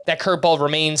pitcher. That curveball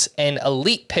remains an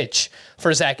elite pitch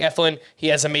for Zach Eflin. He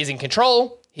has amazing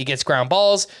control. He gets ground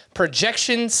balls.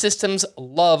 Projection systems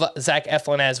love Zach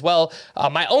Eflin as well.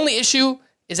 My only issue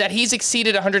is that he's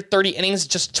exceeded 130 innings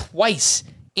just twice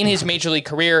in his major league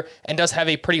career and does have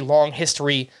a pretty long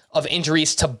history of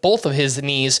injuries to both of his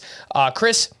knees.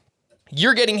 Chris,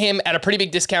 you're getting him at a pretty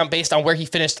big discount based on where he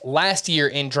finished last year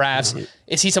in drafts.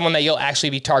 Is he someone that you'll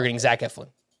actually be targeting, Zach Eflin?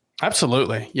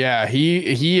 Absolutely. Yeah,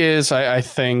 he is. I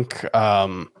think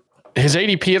his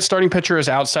ADP at starting pitcher is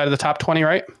outside of the top 20,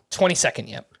 right? 22nd,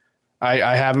 yep.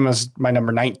 I have him as my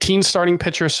number 19 starting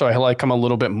pitcher, so I like him a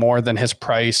little bit more than his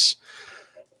price.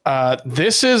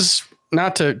 This is,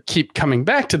 not to keep coming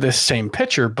back to this same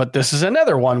pitcher, but this is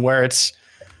another one where it's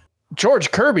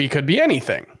George Kirby could be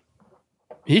anything.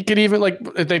 He could even,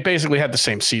 they basically had the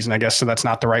same season, I guess, so that's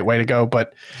not the right way to go,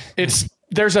 but it's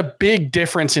there's a big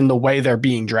difference in the way they're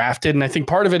being drafted. And I think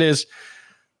part of it is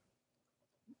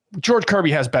George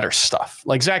Kirby has better stuff.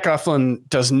 Like Zach Eflin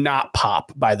does not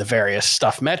pop by the various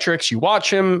stuff metrics. You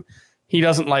watch him, he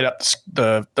doesn't light up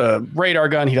the radar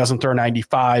gun. He doesn't throw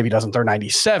 95. He doesn't throw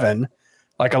 97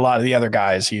 like a lot of the other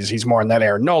guys. He's more in that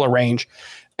Aaron Nola range.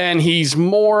 And he's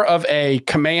more of a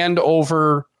command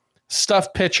over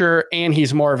stuff pitcher, and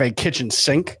he's more of a kitchen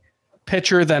sink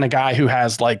pitcher than a guy who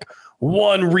has like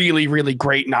one really, really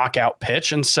great knockout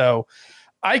pitch. And so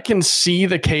I can see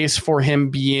the case for him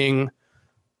being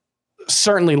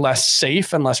certainly less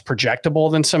safe and less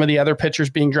projectable than some of the other pitchers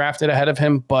being drafted ahead of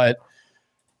him, but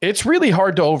it's really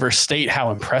hard to overstate how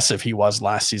impressive he was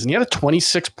last season. He had a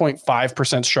 26.5%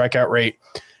 strikeout rate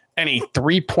and a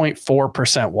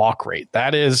 3.4% walk rate.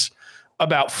 That is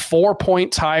about 4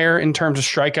 points higher in terms of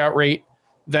strikeout rate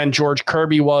than George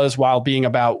Kirby was, while being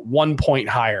about 1 point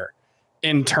higher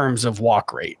in terms of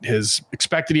walk rate. His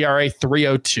expected ERA,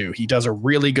 3.02. He does a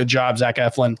really good job, Zach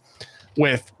Eflin,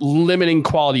 with limiting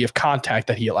quality of contact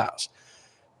that he allows.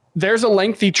 There's a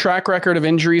lengthy track record of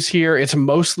injuries here. It's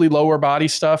mostly lower body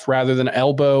stuff rather than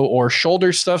elbow or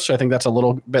shoulder stuff. So I think that's a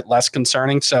little bit less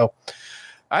concerning. So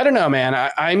I don't know,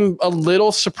 man. I'm a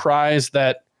little surprised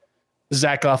that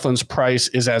Zach Eflin's price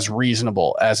is as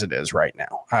reasonable as it is right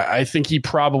now. I think he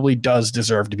probably does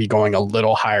deserve to be going a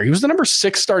little higher. He was the number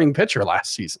 6 starting pitcher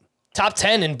last season. Top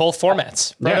 10 in both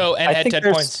formats. Roto and head-to-head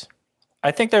points.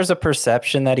 I think there's a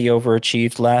perception that he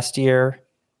overachieved last year.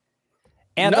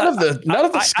 And none of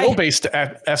the skill-based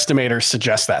estimators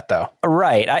suggest that, though.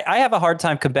 Right. I have a hard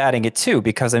time combating it, too,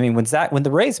 because, I mean, when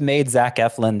the Rays made Zach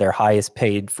Eflin their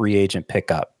highest-paid free agent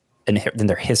pickup in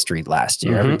their history last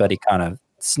year, everybody kind of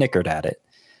snickered at it.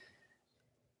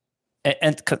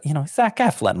 And you know, Zach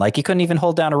Eflin, like, he couldn't even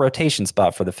hold down a rotation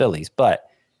spot for the Phillies. But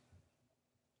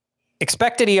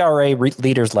expected ERA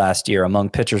leaders last year among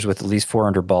pitchers with at least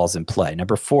 400 balls in play.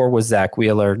 Number 4 was Zach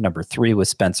Wheeler. Number 3 was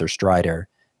Spencer Strider.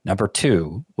 Number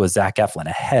 2 was Zach Eflin,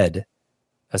 ahead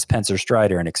of Spencer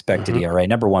Strider in expected ERA.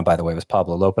 Number 1, by the way, was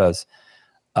Pablo Lopez.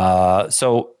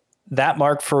 So that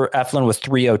mark for Eflin was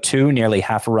 3.02, nearly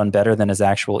half a run better than his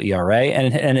actual ERA.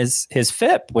 And his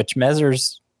FIP, which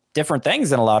measures different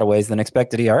things in a lot of ways than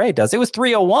expected ERA does, it was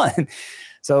 3.01.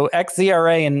 So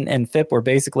xERA and FIP were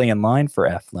basically in line for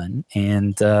Eflin,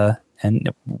 and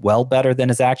well better than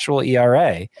his actual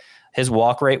ERA. His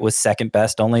walk rate was second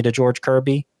best only to George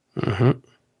Kirby.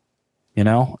 You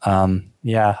know, I'm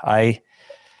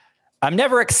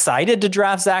never excited to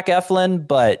draft Zach Eflin,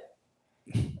 but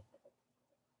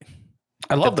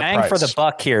I love the bang price. for the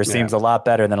buck here seems a lot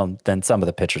better than some of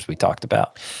the pitchers we talked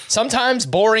about. Sometimes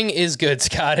boring is good,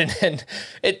 Scott, and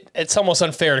it's almost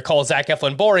unfair to call Zach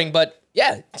Eflin boring, but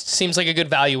yeah, it seems like a good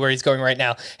value where he's going right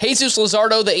now. Jesus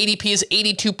Luzardo, the ADP is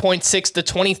 82.6, the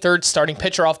 23rd starting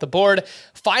pitcher off the board.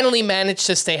 Finally managed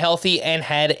to stay healthy and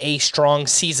had a strong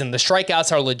season. The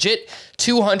strikeouts are legit.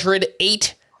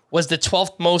 208 was the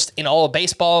 12th most in all of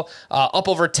baseball, up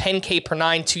over 10K per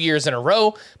 9 2 years in a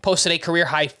row. Posted a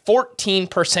career-high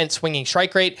 14% swinging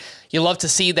strike rate. You love to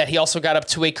see that he also got up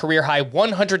to a career-high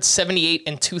 178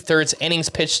 2/3 innings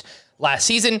pitched last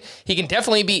season. He can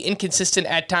definitely be inconsistent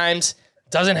at times,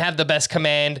 doesn't have the best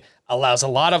command, allows a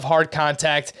lot of hard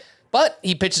contact, but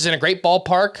he pitches in a great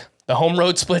ballpark. The home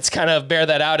road splits kind of bear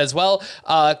that out as well.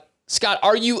 Scott,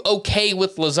 are you okay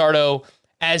with Luzardo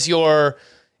as your,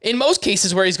 in most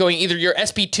cases where he's going, either your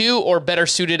SP2 or better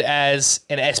suited as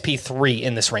an SP3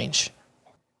 in this range?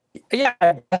 Yeah,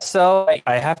 I guess so.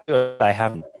 I haven't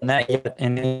done that yet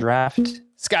in the draft.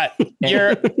 Scott,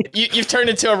 you've turned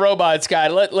into a robot,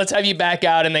 Scott. Let's have you back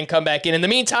out and then come back in. In the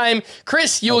meantime,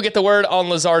 Chris, you will get the word on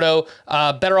Luzardo.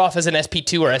 Better off as an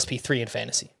SP2 or SP3 in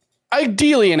fantasy?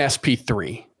 Ideally an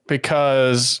SP3,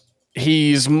 because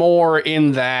he's more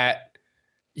in that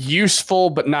useful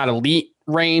but not elite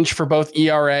range for both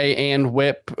ERA and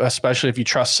WHIP, especially if you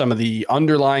trust some of the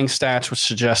underlying stats, which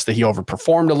suggest that he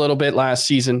overperformed a little bit last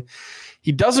season.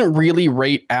 He doesn't really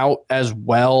rate out as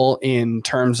well in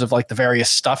terms of like the various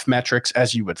stuff metrics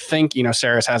as you would think. You know,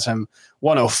 Saris has him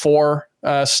 104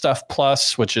 stuff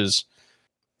plus, which is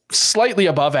slightly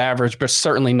above average, but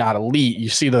certainly not elite. You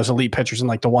see those elite pitchers in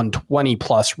like the 120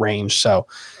 plus range. So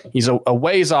he's a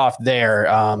ways off there.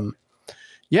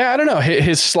 Yeah, I don't know.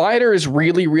 His slider is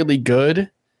really, really good.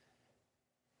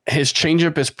 His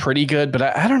changeup is pretty good, but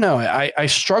I don't know. I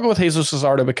struggle with Jesus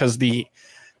Luzardo because the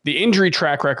injury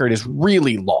track record is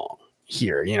really long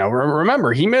here. You know,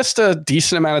 remember, he missed a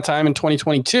decent amount of time in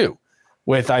 2022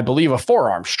 with, I believe, a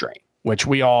forearm strain, which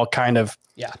we all kind of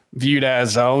viewed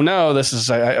as, oh no, this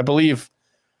is, I believe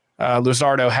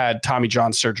Luzardo had Tommy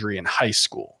John surgery in high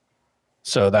school.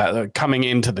 So that coming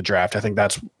into the draft, I think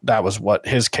that was what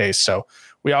his case. So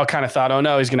we all kind of thought, oh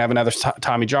no, he's going to have another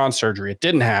Tommy John surgery. It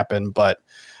didn't happen, but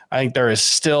I think there is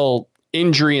still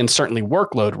injury and certainly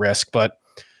workload risk, but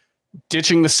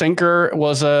ditching the sinker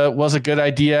was a good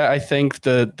idea. I think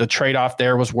the trade-off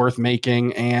there was worth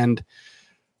making. And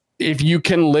if you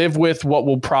can live with what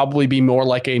will probably be more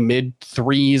like a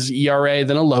mid-3s ERA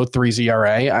than a low-3s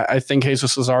ERA, I think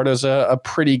Jesus Luzardo is a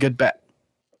pretty good bet.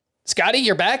 Scotty,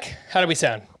 you're back. How do we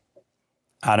sound?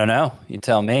 I don't know. You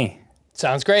tell me.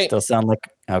 Sounds great. Still sound like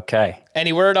okay.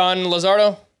 Any word on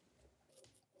Luzardo?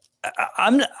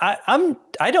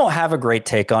 I don't have a great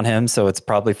take on him, so it's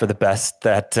probably for the best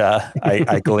that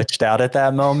I glitched out at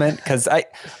that moment, because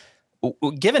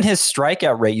given his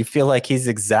strikeout rate, you feel like he's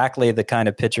exactly the kind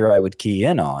of pitcher I would key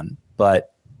in on.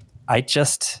 But I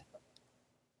just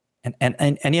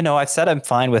and you know, I've said I'm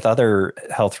fine with other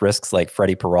health risks like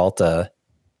Freddie Peralta.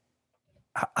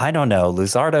 I don't know.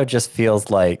 Luzardo just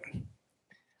feels like,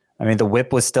 I mean, the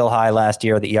WHIP was still high last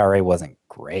year. The ERA wasn't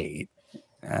great.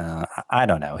 I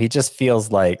don't know. He just feels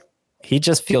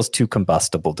too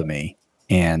combustible to me.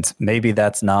 And maybe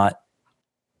that's not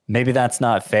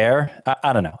fair.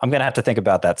 I don't know. I'm going to have to think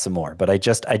about that some more, but I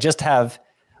just have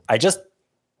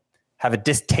a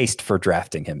distaste for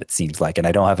drafting him, it seems like, and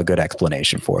I don't have a good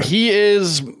explanation for it. He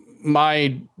is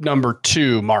my number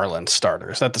 2 Marlins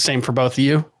starter. Is that the same for both of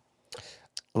you?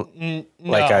 No.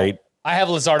 I have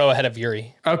Luzardo ahead of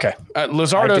Yuri. Okay.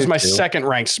 Luzardo is my second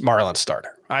ranked Marlins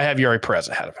starter. I have Yuri Perez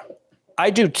ahead of him.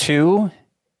 I do too,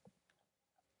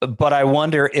 but I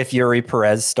wonder if Yuri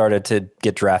Perez started to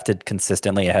get drafted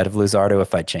consistently ahead of Luzardo,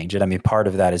 if I change it. I mean, part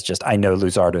of that is just I know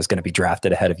Luzardo is going to be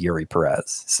drafted ahead of Yuri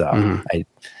Perez, so I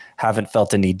haven't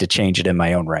felt a need to change it in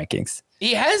my own rankings.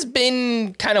 He has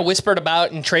been kind of whispered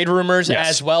about in trade rumors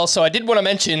as well. So I did want to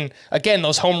mention, again,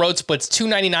 those home road splits,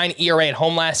 2.99 ERA at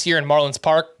home last year in Marlins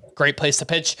Park. Great place to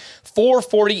pitch.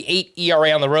 4.48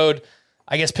 ERA on the road.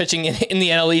 I guess pitching in the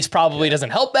NL East probably doesn't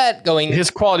help that.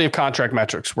 His quality of contact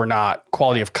metrics were not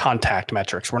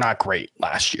great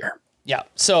last year. Yeah.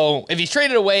 So if he's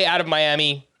traded away out of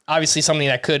Miami, obviously something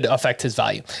that could affect his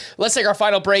value. Let's take our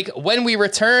final break. When we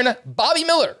return, Bobby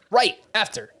Miller right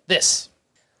after this.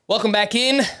 Welcome back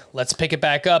in. Let's pick it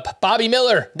back up. Bobby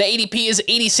Miller, the ADP is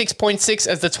 86.6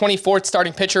 as the 24th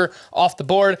starting pitcher off the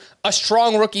board. A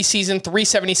strong rookie season,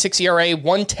 3.76 ERA,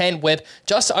 110 WHIP,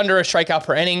 just under a strikeout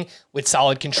per inning with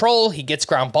solid control. He gets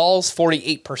ground balls,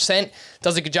 48%.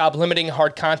 Does a good job limiting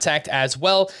hard contact as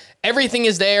well. Everything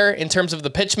is there in terms of the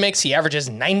pitch mix. He averages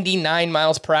 99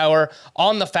 miles per hour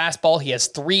on the fastball. He has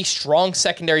 3 strong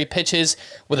secondary pitches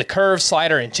with a curve,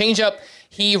 slider, and changeup.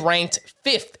 He ranked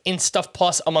 5th in Stuff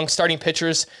Plus among starting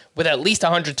pitchers with at least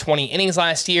 120 innings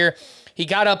last year. He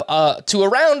got up to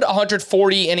around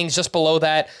 140 innings, just below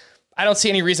that. I don't see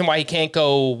any reason why he can't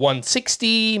go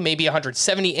 160, maybe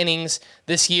 170 innings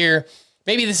this year.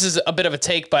 Maybe this is a bit of a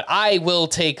take, but I will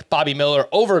take Bobby Miller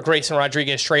over Grayson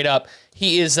Rodriguez straight up.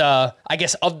 He is, I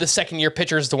guess, of the second-year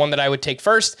pitchers, the one that I would take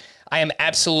first. I am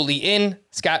absolutely in.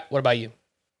 Scott, what about you?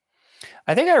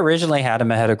 I think I originally had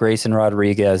him ahead of Grayson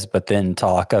Rodriguez, but then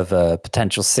talk of a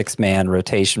potential 6-man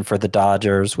rotation for the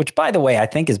Dodgers, which, by the way, I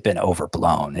think has been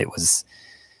overblown. It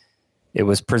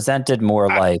was presented more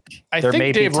like I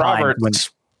think Dave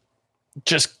Roberts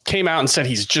just came out and said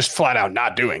he's just flat out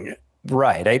not doing it.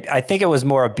 Right. I think it was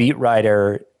more a beat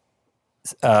writer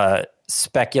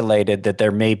speculated that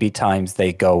there may be times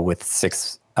they go with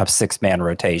a 6-man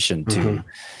rotation to.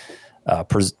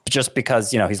 Just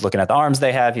because, you know, he's looking at the arms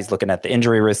they have, he's looking at the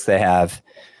injury risks they have.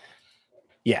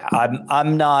 Yeah,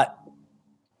 I'm not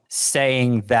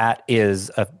saying that is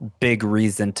a big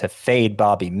reason to fade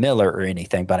Bobby Miller or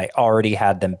anything, but I already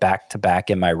had them back to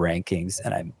back in my rankings,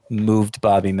 and I moved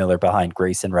Bobby Miller behind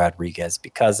Grayson Rodriguez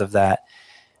because of that.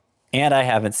 And I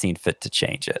haven't seen fit to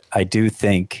change it. I do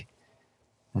think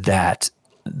that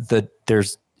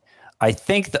I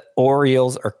think the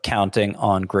Orioles are counting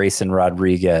on Grayson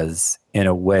Rodriguez in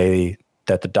a way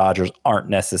that the Dodgers aren't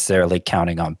necessarily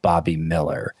counting on Bobby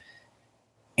Miller.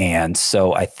 And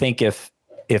so I think if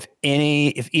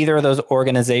either of those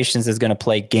organizations is going to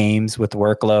play games with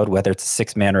workload, whether it's a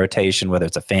 6-man rotation, whether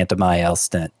it's a phantom IL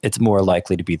stint, it's more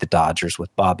likely to be the Dodgers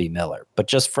with Bobby Miller. But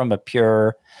just from a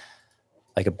pure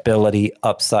like ability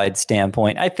upside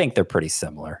standpoint, I think they're pretty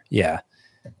similar. Yeah.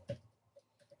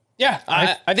 Yeah,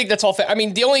 I think that's all fair. I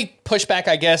mean, the only pushback,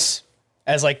 I guess,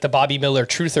 as like the Bobby Miller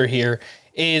truther here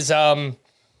is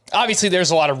obviously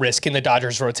there's a lot of risk in the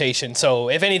Dodgers rotation. So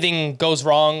if anything goes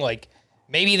wrong, like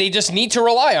maybe they just need to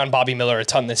rely on Bobby Miller a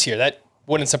ton this year. That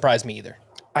wouldn't surprise me either.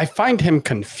 I find him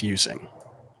confusing.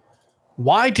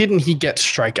 Why didn't he get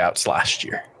strikeouts last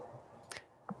year?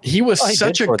 He was he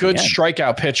such did a toward the good end.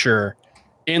 strikeout pitcher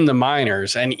in the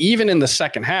minors. And even in the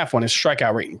second half, when his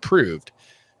strikeout rate improved,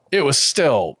 it was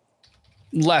still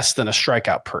less than a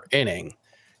strikeout per inning.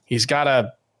 He's got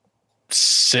a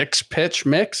 6 pitch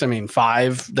mix. I mean,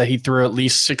 5 that he threw at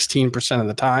least 16% of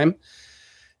the time.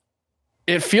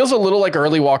 It feels a little like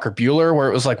early Walker Buehler, where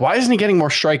it was like, why isn't he getting more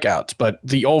strikeouts? But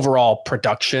the overall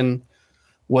production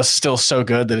was still so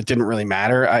good that it didn't really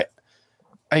matter.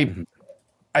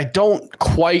 I don't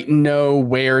quite know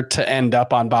where to end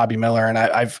up on Bobby Miller, and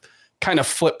I've kind of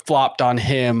flip-flopped on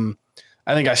him.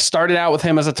 I think I started out with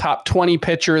him as a top 20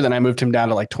 pitcher, then I moved him down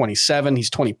to like 27. He's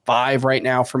 25 right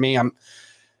now for me.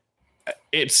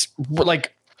 It's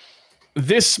like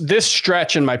this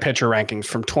stretch in my pitcher rankings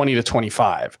from 20 to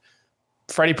 25.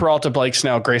 Freddie Peralta, Blake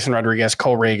Snell, Grayson Rodriguez,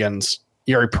 Cole Reagans,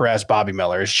 Yuri Perez, Bobby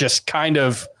Miller is just kind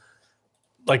of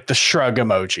like the shrug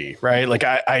emoji, right? Like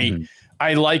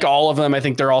I like all of them. I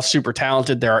think they're all super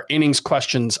talented. There are innings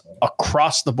questions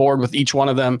across the board with each one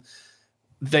of them.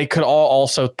 They could all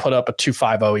also put up a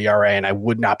 2.50 ERA, and I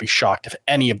would not be shocked if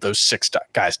any of those 6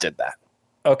 guys did that.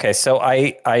 Okay, so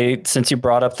I since you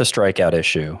brought up the strikeout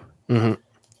issue,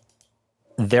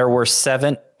 there were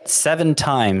seven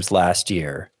times last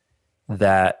year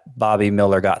that Bobby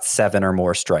Miller got 7 or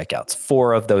more strikeouts.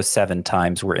 4 of those 7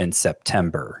 times were in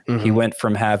September. He went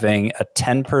from having a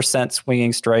 10%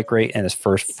 swinging strike rate in his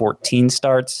first 14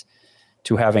 starts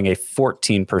to having a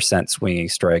 14% swinging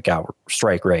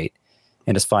strike rate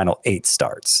in his final 8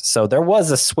 starts. So there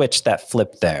was a switch that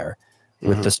flipped there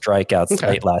with the strikeouts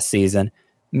late last season.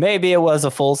 Maybe it was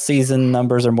a full season.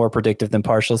 Numbers are more predictive than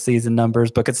partial season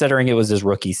numbers, but considering it was his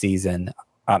rookie season,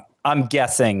 I'm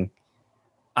guessing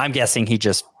he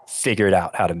just figured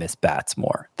out how to miss bats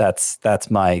more. That's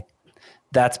my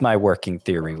working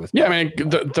theory with. Yeah, I mean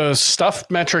the stuff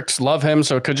metrics love him,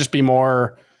 so it could just be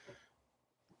more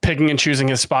picking and choosing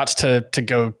his spots to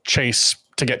go chase,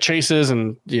 to get chases,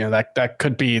 and that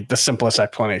could be the simplest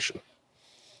explanation.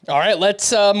 All right,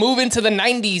 let's move into the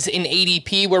 90s in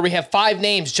ADP, where we have 5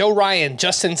 names: Joe Ryan,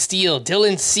 Justin Steele,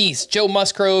 Dylan Cease, Joe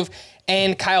Musgrove,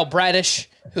 and Kyle Bradish,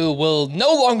 who will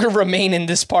no longer remain in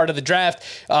this part of the draft.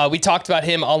 We talked about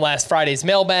him on last Friday's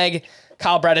mailbag.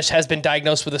 Kyle Bradish has been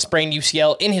diagnosed with a sprained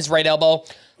UCL in his right elbow.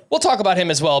 We'll talk about him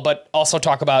as well, but also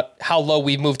talk about how low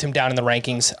we moved him down in the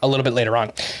rankings a little bit later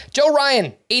on. Joe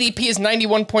Ryan, ADP is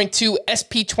 91.2,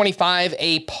 SP25,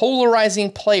 a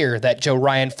polarizing player, that Joe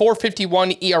Ryan.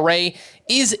 4.51 ERA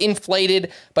is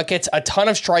inflated, but gets a ton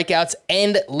of strikeouts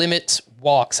and limits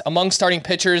walks. Among starting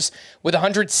pitchers with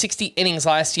 160 innings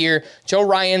last year, Joe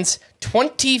Ryan's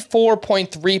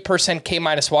 24.3% K-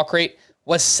 walk rate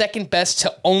was second best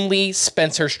to only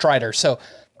Spencer Strider. So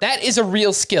that is a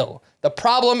real skill. The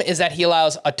problem is that he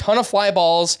allows a ton of fly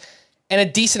balls and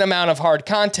a decent amount of hard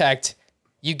contact.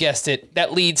 You guessed it.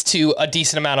 That leads to a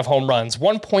decent amount of home runs.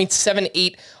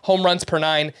 1.78 home runs per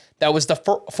 9. That was the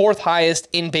 4th highest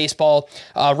in baseball.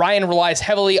 Ryan relies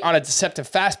heavily on a deceptive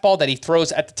fastball that he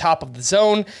throws at the top of the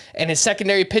zone, and his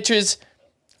secondary pitches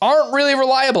aren't really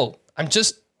reliable. I'm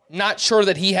just not sure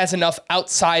that he has enough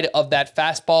outside of that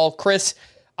fastball. Chris,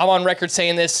 I'm on record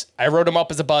saying this. I wrote him up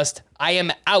as a bust. I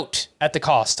am out at the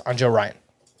cost on Joe Ryan.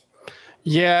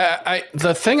 Yeah,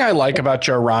 the thing I like about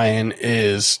Joe Ryan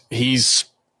is he's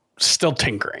still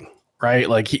tinkering, right?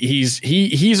 Like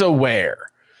he's aware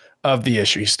of the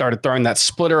issue. He started throwing that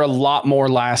splitter a lot more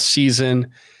last season.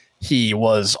 He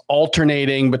was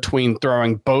alternating between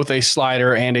throwing both a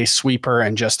slider and a sweeper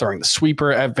and just throwing the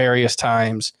sweeper at various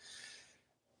times.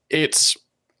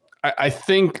 I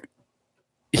think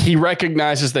he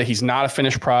recognizes that he's not a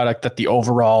finished product, that the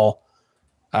overall,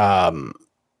 the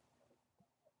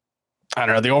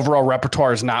overall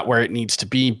repertoire is not where it needs to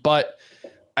be. But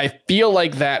I feel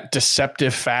like that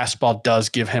deceptive fastball does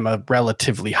give him a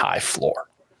relatively high floor.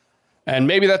 And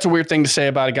maybe that's a weird thing to say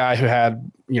about a guy who had,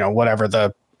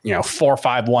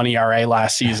 4.51 ERA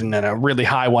last season and a really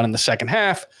high one in the second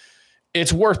half.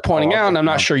 It's worth pointing out, and I'm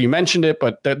not sure you mentioned it,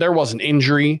 but there was an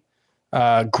injury,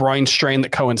 groin strain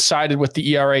that coincided with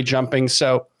the ERA jumping.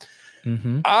 So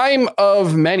I'm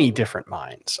of many different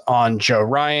minds on Joe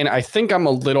Ryan. I think I'm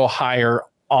a little higher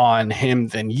on him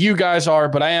than you guys are,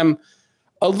 but I am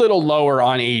a little lower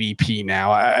on ADP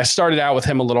now. I started out with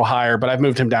him a little higher, but I've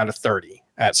moved him down to 30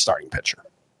 at starting pitcher.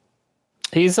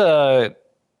 He's a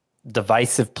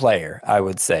divisive player, I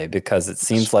would say, because it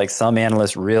seems like some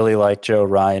analysts really like Joe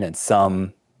Ryan and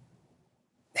some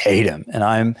hate him. And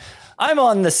I'm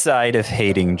on the side of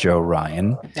hating Joe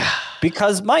Ryan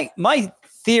because my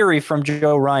theory from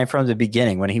Joe Ryan from the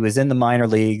beginning, when he was in the minor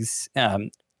leagues,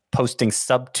 posting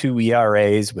sub 2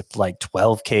 ERAs with like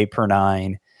 12K per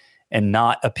 9 and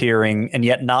not appearing and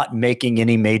yet not making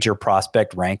any major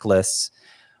prospect rank lists,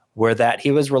 were that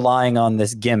he was relying on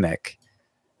this gimmick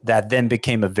that then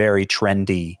became a very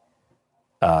trendy.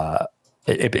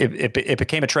 It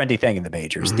became a trendy thing in the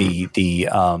majors.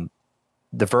 Mm-hmm.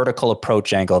 The vertical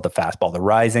approach angle of the fastball, the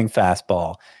rising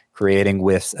fastball, creating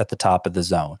whiffs at the top of the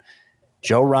zone.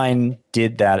 Joe Ryan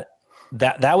did that.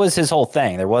 That was his whole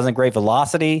thing. There wasn't great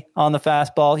velocity on the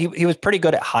fastball. He was pretty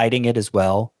good at hiding it as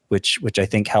well, which I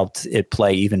think helped it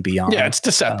play even beyond. Yeah, it's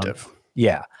deceptive.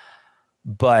 Yeah,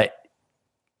 but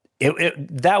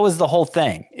that was the whole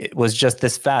thing. It was just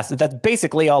this fast. That's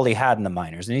basically all he had in the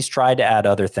minors, and he's tried to add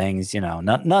other things.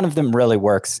 None of them really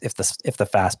works if the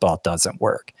fastball doesn't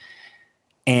work.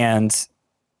 And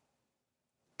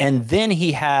then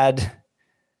he had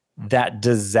that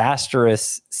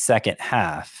disastrous second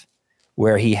half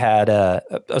where he had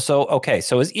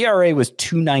so his ERA was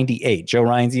 2.98. Joe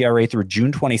Ryan's ERA through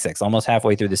June 26, almost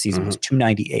halfway through the season, was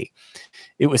 2.98.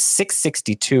 It was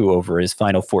 6.62 over his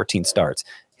final 14 starts.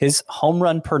 His home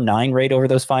run per 9 rate over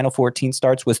those final 14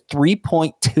 starts was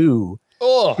 3.2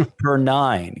 per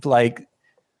 9. Like,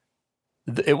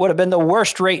 it would have been the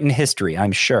worst rate in history,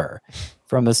 I'm sure,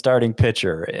 from a starting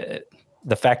pitcher.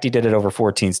 The fact he did it over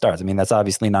 14 starts, I mean, that's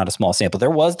obviously not a small sample.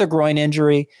 There was the groin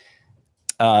injury.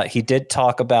 He did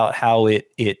talk about how it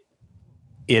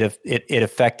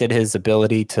affected his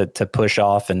ability to push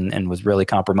off and was really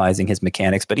compromising his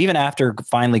mechanics. But even after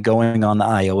finally going on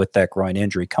the IL with that groin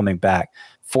injury, coming back,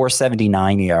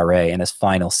 4.79 ERA in his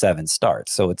final 7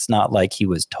 starts. So it's not like he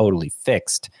was totally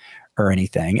fixed or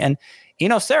anything. And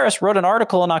Eno Saris wrote an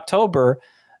article in October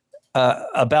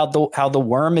about how the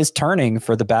worm is turning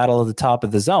for the battle of the top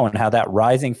of the zone, how that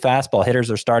rising fastball,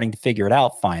 hitters are starting to figure it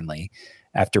out finally,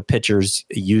 after pitchers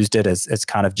used it as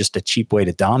kind of just a cheap way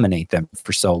to dominate them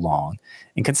for so long.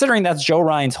 And considering that's Joe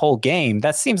Ryan's whole game,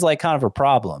 that seems like kind of a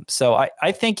problem. So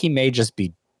I think he may just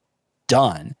be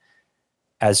done,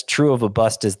 as true of a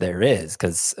bust as there is,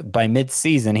 because by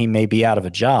mid-season, he may be out of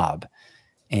a job.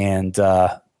 And,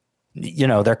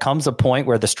 there comes a point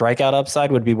where the strikeout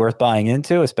upside would be worth buying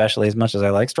into, especially as much as I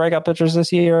like strikeout pitchers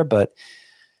this year, but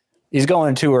he's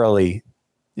going too early.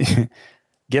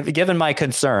 Given my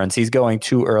concerns, he's going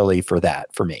too early for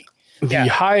that for me. The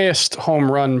highest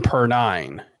home run per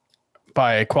 9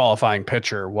 by a qualifying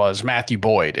pitcher was Matthew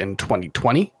Boyd in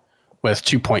 2020 with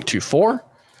 2.24.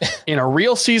 In a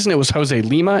real season, it was Jose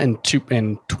Lima in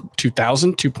 2000,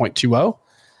 2.20.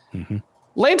 Mm-hmm.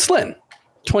 Lance Lynn,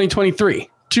 2023,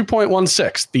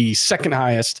 2.16, the second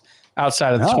highest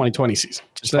outside of the 2020 season.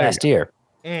 Just last year.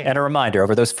 And a reminder,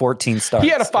 over those 14 starts,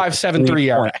 he had a 5.73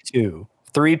 ERA.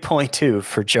 3.2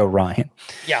 for Joe Ryan.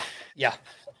 Yeah.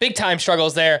 Big time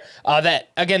struggles there. That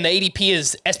again, the ADP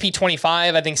is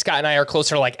SP25. I think Scott and I are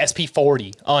closer to like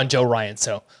SP40 on Joe Ryan.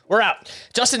 So we're out.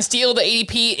 Justin Steele, the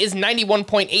ADP is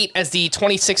 91.8 as the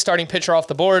 26th starting pitcher off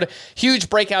the board. Huge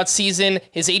breakout season.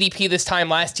 His ADP this time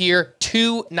last year,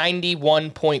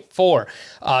 291.4.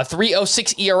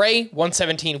 3.06 ERA,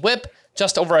 117 WHIP.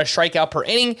 Just over a strikeout per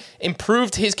inning,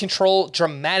 improved his control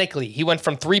dramatically. He went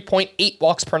from 3.8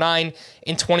 walks per 9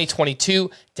 in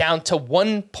 2022 down to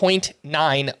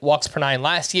 1.9 walks per 9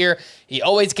 last year. He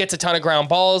always gets a ton of ground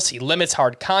balls. He limits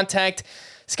hard contact.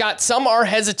 Scott, some are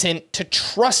hesitant to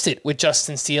trust it with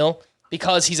Justin Steele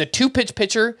because he's a 2-pitch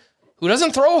pitcher who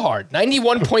doesn't throw hard.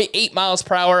 91.8 miles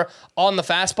per hour on the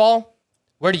fastball.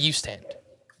 Where do you stand?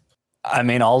 I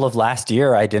mean, all of last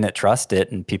year, I didn't trust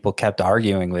it, and people kept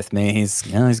arguing with me. He's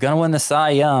going to win the Cy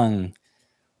Young.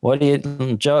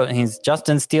 He's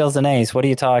Justin Steele's an ace. What are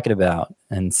you talking about?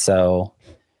 And so,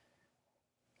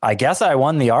 I guess I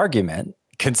won the argument.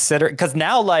 Because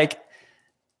now, like,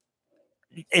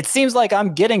 it seems like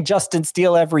I'm getting Justin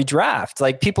Steele every draft.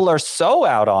 Like, people are so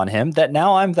out on him that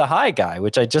now I'm the high guy,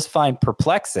 which I just find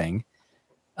perplexing.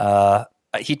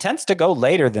 He tends to go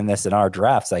later than this in our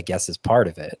drafts, I guess, is part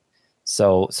of it.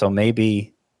 So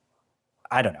maybe,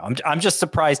 I don't know. I'm just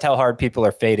surprised how hard people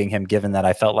are fading him, given that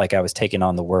I felt like I was taking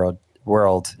on the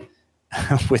world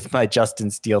with my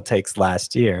Justin Steele takes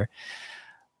last year.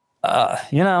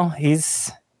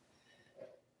 He's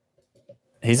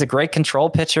a great control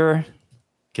pitcher,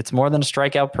 gets more than a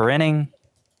strikeout per inning.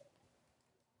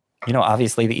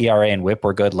 Obviously the ERA and WHIP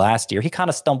were good last year. He kind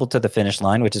of stumbled to the finish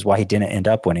line, which is why he didn't end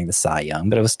up winning the Cy Young,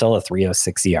 but it was still a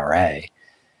 3.06 ERA.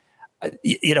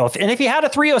 If he had a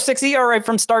 3.06 ERA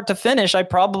from start to finish, I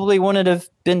probably wouldn't have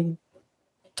been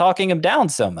talking him down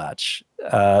so much.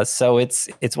 So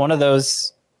it's one of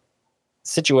those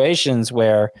situations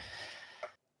where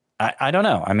I don't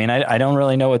know. I mean, I don't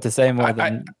really know what to say more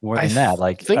than that.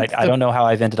 Like, I don't know how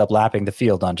I've ended up lapping the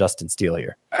field on Justin Steele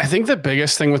here. I think the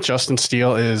biggest thing with Justin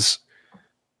Steele is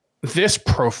this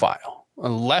profile, a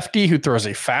lefty who throws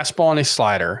a fastball and a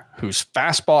slider, whose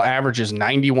fastball averages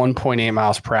 91.8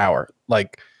 miles per hour.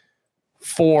 Like,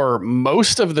 for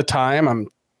most of the time, I'm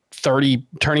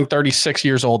turning 36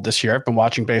 years old this year. I've been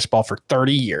watching baseball for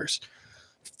 30 years.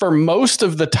 For most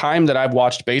of the time that I've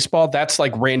watched baseball, that's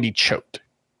like Randy Choate.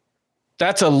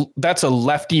 That's a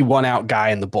lefty one-out guy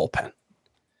in the bullpen.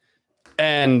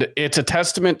 And it's a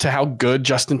testament to how good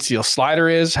Justin Steele's slider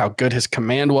is, how good his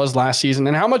command was last season,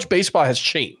 and how much baseball has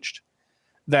changed,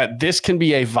 that this can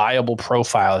be a viable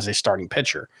profile as a starting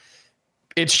pitcher.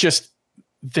 It's just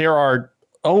there are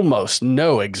almost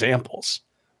no examples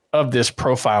of this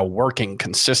profile working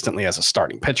consistently as a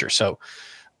starting pitcher. So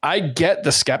I get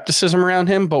the skepticism around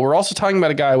him, but we're also talking about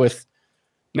a guy with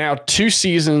now 2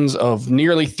 seasons of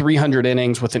nearly 300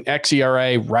 innings with an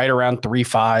xERA right around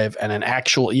 3.5 and an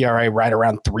actual ERA right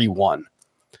around 3.1.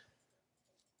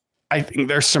 I think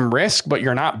there's some risk, but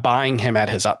you're not buying him at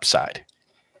his upside.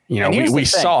 You know, we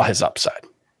saw his upside.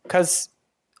 Because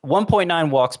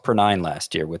 1.9 walks per 9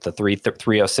 last year with the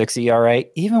 3.06 ERA.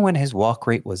 Even when his walk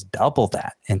rate was double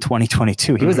that in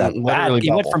 2022, he was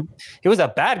he was a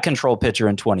bad control pitcher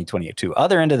in 2022,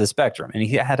 other end of the spectrum, and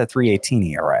he had a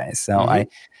 3.18 ERA. So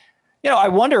I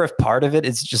wonder if part of it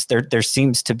is just there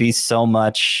seems to be so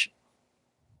much.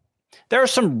 There are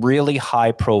some really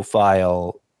high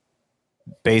profile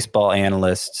baseball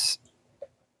analysts,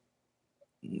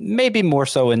 maybe more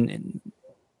so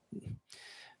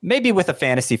maybe with a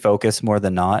fantasy focus more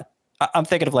than not. I'm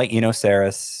thinking of like Eno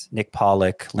Saris, Nick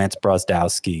Pollock, Lance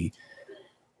Brozdowski.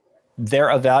 Their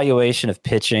evaluation of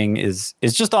pitching is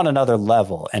just on another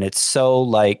level, and it's so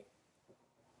like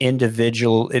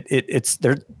individual. It's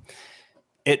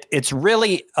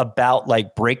really about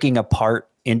like breaking apart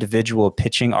individual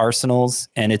pitching arsenals,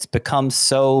 and it's become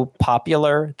so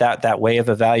popular, that way of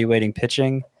evaluating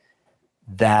pitching,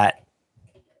 that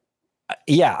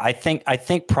I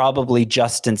think probably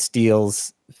Justin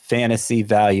Steele's fantasy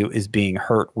value is being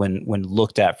hurt when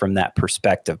looked at from that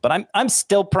perspective. But I'm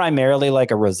still primarily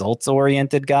like a results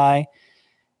oriented guy,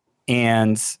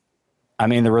 and I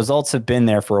mean the results have been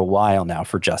there for a while now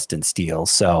for Justin Steele.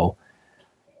 So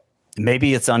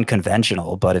maybe it's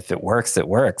unconventional, but if it works, it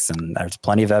works, and there's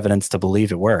plenty of evidence to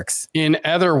believe it works. In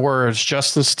other words,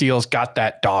 Justin Steele's got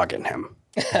that dog in him.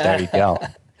 There you go.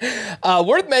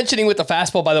 Worth mentioning with the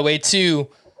fastball, by the way, too,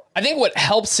 I think what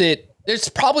helps it, there's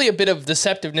probably a bit of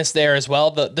deceptiveness there as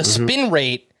well. The spin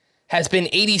rate has been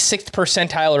 86th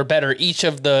percentile or better each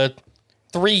of the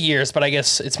 3 years, but I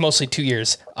guess it's mostly 2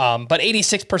 years. But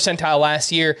 86th percentile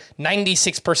last year,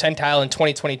 96th percentile in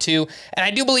 2022. And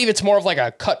I do believe it's more of like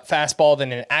a cut fastball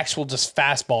than an actual just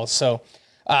fastball. So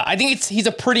I think he's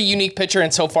a pretty unique pitcher,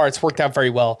 and so far it's worked out very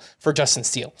well for Justin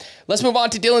Steele. Let's move on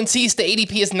to Dylan Cease. The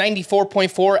ADP is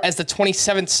 94.4 as the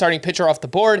 27th starting pitcher off the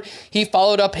board. He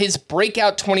followed up his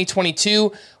breakout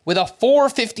 2022 with a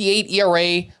 4.58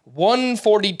 ERA,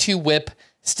 142 WHIP,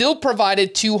 still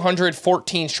provided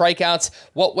 214 strikeouts.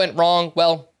 What went wrong?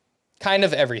 Well, kind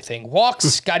of everything.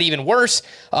 Walks got even worse.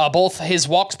 Both his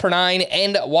walks per 9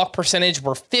 and walk percentage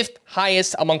were 5th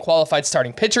highest among qualified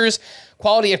starting pitchers.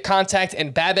 Quality of contact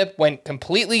and BABIP went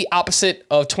completely opposite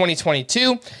of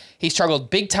 2022. He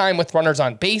struggled big time with runners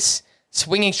on base.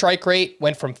 Swinging strike rate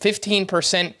went from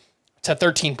 15% to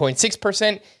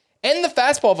 13.6%. And the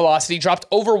fastball velocity dropped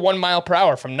over 1 mile per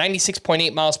hour from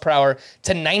 96.8 miles per hour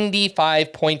to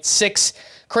 95.6.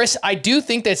 Chris, I do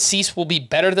think that Cease will be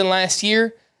better than last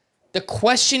year. The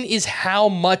question is how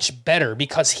much better,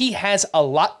 because he has a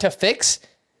lot to fix,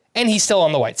 and he's still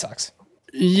on the White Sox.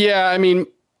 Yeah, I mean,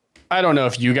 I don't know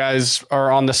if you guys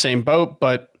are on the same boat,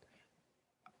 but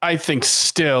I think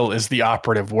still is the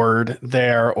operative word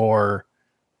there, or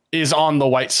is on the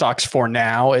White Sox for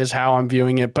now is how I'm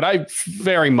viewing it. But I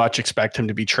very much expect him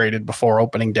to be traded before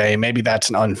opening day. Maybe that's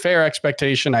an unfair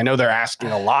expectation. I know they're asking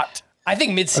a lot. I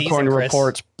think mid-season, according to Chris.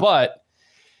 reports, but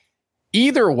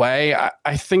either way,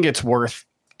 I think it's worth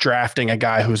drafting a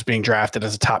guy who's being drafted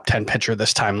as a top 10 pitcher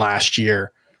this time last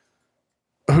year,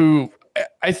 who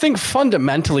I think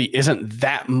fundamentally isn't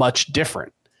that much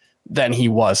different than he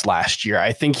was last year.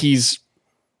 I think he's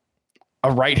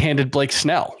a right-handed Blake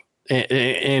Snell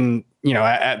in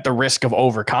at the risk of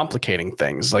overcomplicating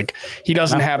things. Like, he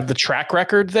doesn't have the track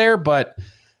record there, but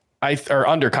or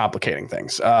undercomplicating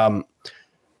things.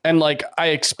 And like, I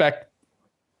expect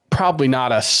probably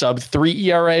not a sub 3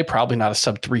 ERA, probably not a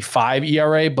sub 3.5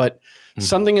 ERA, but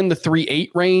something in the 3.8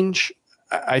 range.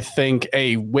 I think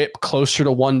a whip closer to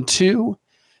 1.2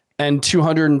 and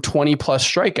 220 plus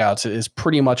strikeouts is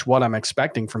pretty much what I'm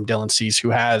expecting from Dylan Cease, who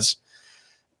has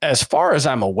as far as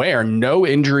I'm aware, no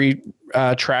injury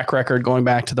track record going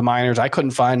back to the minors. I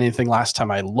couldn't find anything last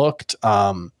time I looked.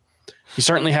 He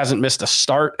certainly hasn't missed a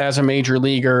start as a major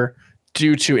leaguer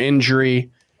due to injury.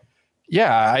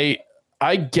 Yeah,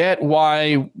 I get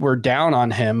why we're down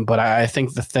on him, but I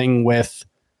think the thing with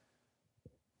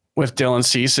Dylan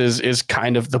Cease is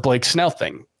kind of the Blake Snell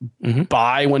thing. Mm-hmm.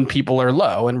 Buy when people are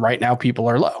low, and right now people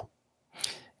are low.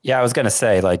 Yeah, I was going to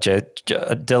say, like,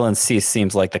 Dylan Cease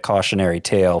seems like the cautionary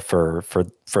tale for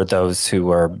those who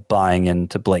are buying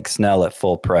into Blake Snell at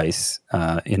full price.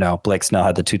 Blake Snell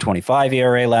had the 2.25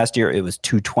 ERA last year. It was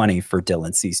 2.20 for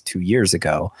Dylan Cease 2 years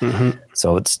ago. Mm-hmm.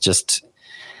 So it's just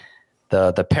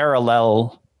the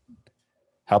parallel,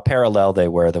 how parallel they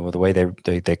were, the way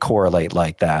they correlate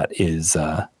like that is,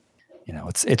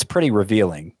 it's pretty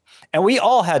revealing. And we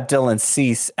all had Dylan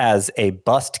Cease as a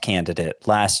bust candidate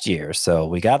last year, so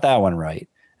we got that one right.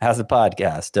 As a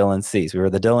podcast, Dylan Cease. We were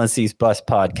the Dylan Cease Bust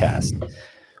podcast.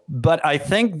 But I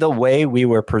think the way we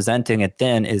were presenting it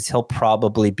then is he'll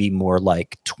probably be more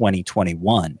like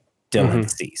 2021 Dylan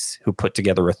Cease, who put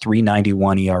together a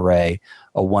 3.91 ERA,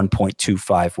 a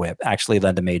 1.25 whip, actually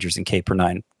led the majors in K per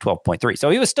 9, 12.3. So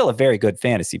he was still a very good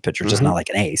fantasy pitcher, just not like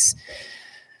an ace.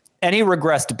 And he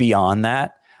regressed beyond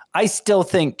that. I still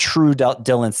think true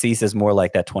Dylan Cease is more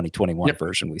like that 2021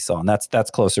 version we saw. And that's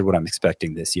closer to what I'm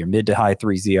expecting this year. Mid to high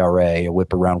 3s ERA, a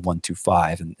whip around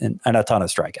 1.25, and a ton of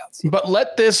strikeouts. But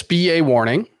let this be a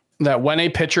warning that when a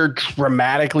pitcher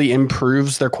dramatically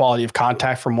improves their quality of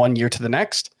contact from one year to the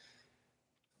next,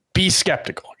 be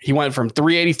skeptical. He went from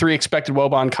 383 expected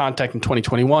WOBA on contact in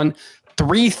 2021,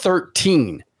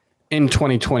 313 in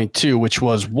 2022, which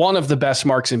was one of the best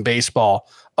marks in baseball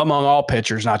among all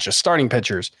pitchers, not just starting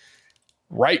pitchers,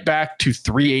 right back to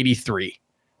 383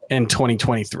 in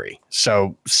 2023.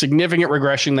 So significant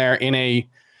regression there in a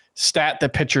stat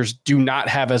that pitchers do not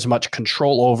have as much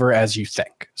control over as you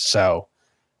think. So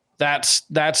that's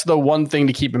the one thing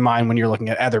to keep in mind when you're looking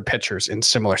at other pitchers in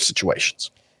similar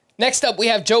situations. Next up, we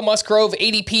have Joe Musgrove,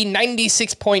 ADP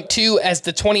 96.2 as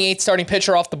the 28th starting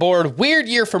pitcher off the board. Weird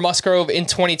year for Musgrove in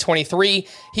 2023.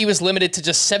 He was limited to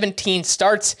just 17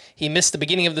 starts. He missed the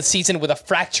beginning of the season with a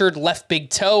fractured left big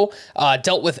toe,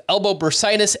 dealt with elbow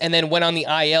bursitis, and then went on the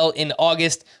IL in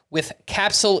August with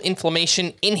capsule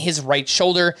inflammation in his right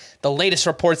shoulder. The latest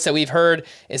reports that we've heard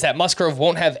is that Musgrove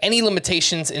won't have any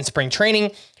limitations in spring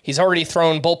training. He's already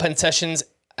thrown bullpen sessions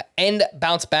and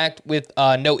bounce back with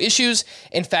no issues.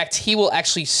 In fact, he will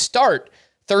actually start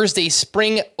Thursday's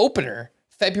spring opener,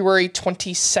 February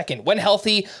 22nd. When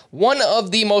healthy, one of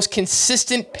the most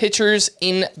consistent pitchers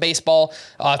in baseball.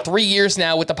 3 years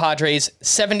now with the Padres,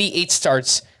 78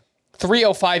 starts,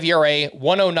 3.05 ERA,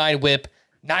 109 whip,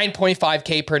 9.5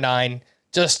 K per 9.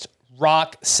 Just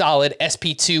rock solid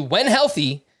SP2 when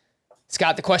healthy.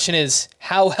 Scott, the question is,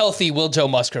 how healthy will Joe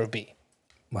Musgrove be?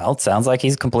 Well, it sounds like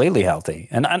he's completely healthy.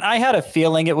 And I had a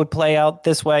feeling it would play out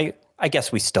this way. I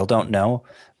guess we still don't know,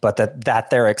 but that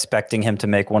they're expecting him to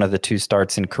make one of the 2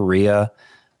 starts in Korea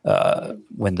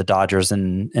when the Dodgers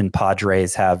and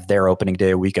Padres have their opening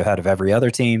day a week ahead of every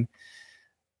other team,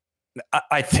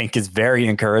 I think is very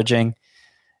encouraging.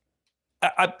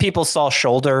 People saw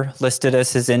shoulder listed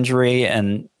as his injury,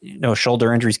 and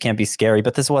shoulder injuries can be scary,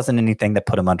 but this wasn't anything that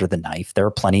put him under the knife. There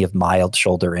are plenty of mild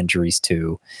shoulder injuries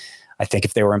too. I think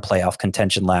if they were in playoff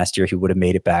contention last year, he would have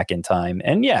made it back in time.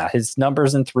 And yeah, his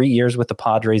numbers in 3 years with the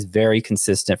Padres, very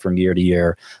consistent from year to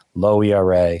year. Low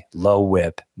ERA, low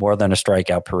whip, more than a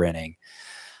strikeout per inning.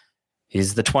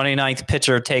 He's the 29th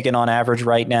pitcher taken on average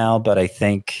right now, but I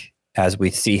think as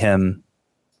we see him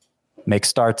make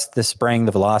starts this spring,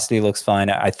 the velocity looks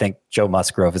fine. I think Joe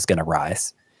Musgrove is going to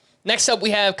rise. Next up, we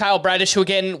have Kyle Bradish, who,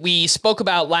 again, we spoke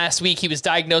about last week. He was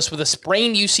diagnosed with a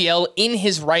sprained UCL in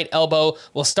his right elbow.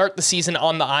 Will start the season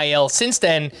on the IL. Since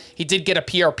then, he did get a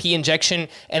PRP injection,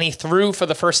 and he threw for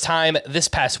the first time this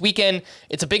past weekend.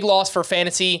 It's a big loss for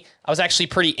fantasy. I was actually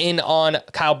pretty in on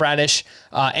Kyle Bradish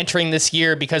entering this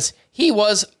year because he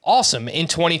was awesome in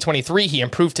 2023. He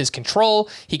improved his control.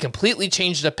 He completely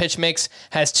changed the pitch mix,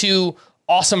 has 2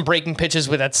 awesome breaking pitches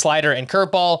with that slider and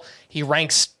curveball. He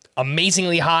ranks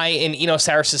amazingly high in Eno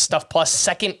Saris's Stuff Plus,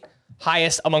 second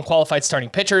highest among qualified starting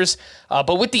pitchers.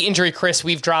 But with the injury, Chris,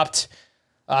 we've dropped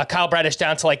Kyle Bradish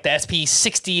down to like the SP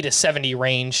 60 to 70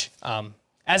 range.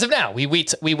 As of now, we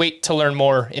wait to learn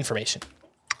more information.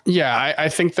 Yeah, I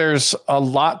think there's a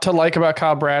lot to like about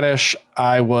Kyle Bradish.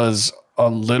 I was a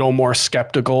little more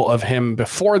skeptical of him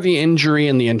before the injury,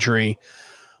 and the injury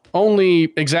only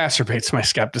exacerbates my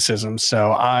skepticism.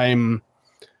 So I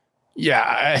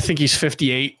think he's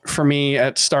 58 for me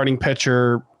at starting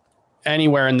pitcher.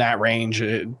 anywhere in that range.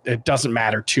 It doesn't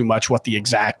matter too much what the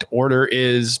exact order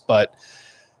is, but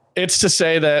it's to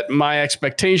say that my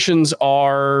expectations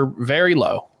are very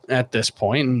low at this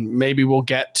point, and maybe we'll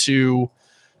get to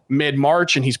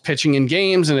mid-March and he's pitching in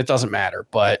games and it doesn't matter,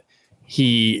 but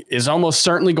he is almost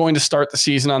certainly going to start the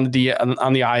season on the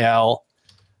IL.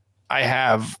 I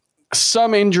have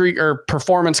some injury or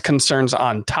performance concerns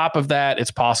on top of that.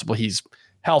 It's possible he's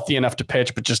healthy enough to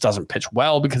pitch, but just doesn't pitch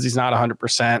well because he's not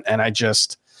 100%. And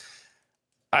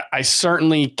I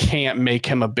certainly can't make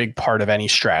him a big part of any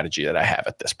strategy that I have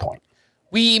at this point.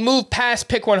 We move past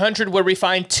pick 100 where we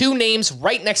find two names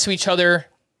right next to each other,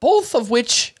 both of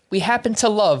which we happen to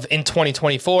love in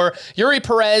 2024, Yuri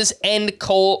Perez and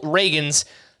Cole Ragans.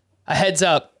 A heads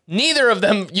up, neither of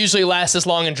them usually last as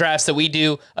long in drafts that we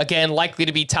do. Again, likely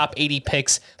to be top 80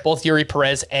 picks, both Yuri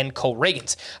Perez and Cole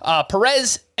Ragans.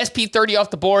 Perez, SP30 off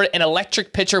the board, an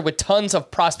electric pitcher with tons of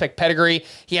prospect pedigree.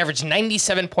 He averaged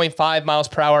 97.5 miles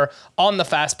per hour on the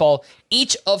fastball.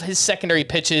 Each of his secondary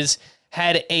pitches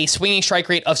had a swinging strike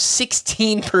rate of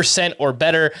 16% or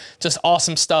better. Just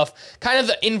awesome stuff. Kind of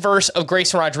the inverse of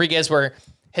Grayson Rodriguez, where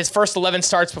his first 11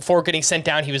 starts before getting sent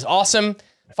down, he was awesome.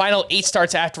 Final 8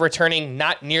 starts after returning,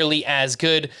 not nearly as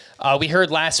good. We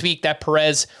heard last week that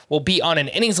Perez will be on an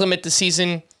innings limit this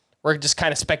season. We're just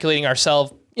kind of speculating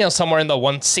ourselves, somewhere in the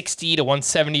 160 to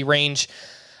 170 range.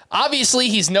 Obviously,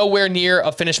 he's nowhere near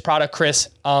a finished product, Chris.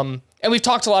 And we've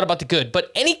talked a lot about the good,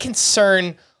 but any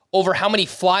concern over how many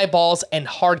fly balls and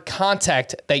hard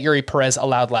contact that Yuri Perez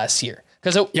allowed last year?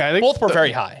 Because both were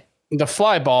very high. The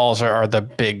fly balls are the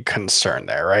big concern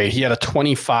there, right? He had a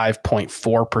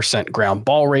 25.4% ground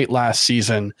ball rate last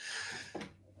season.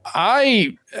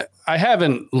 I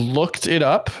haven't looked it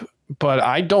up, but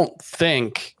I don't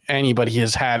think anybody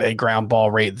has had a ground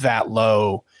ball rate that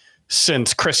low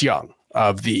since Chris Young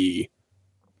of the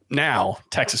now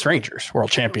Texas Rangers, world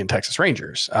champion Texas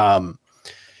Rangers.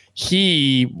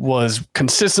 He was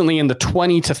consistently in the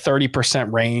 20 to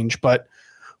 30% range, but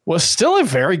was still a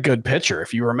very good pitcher.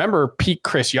 If you remember, peak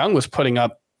Chris Young was putting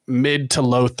up mid to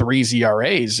low 3s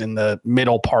ERAs in the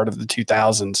middle part of the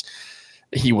 2000s.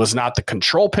 He was not the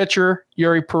control pitcher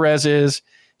Yuri Perez is.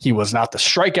 He was not the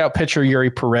strikeout pitcher Yuri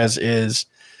Perez is.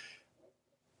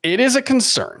 It is a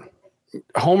concern.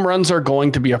 Home runs are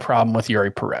going to be a problem with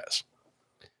Yuri Perez.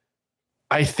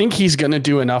 I think he's going to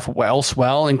do enough else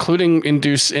well, including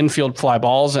induce infield fly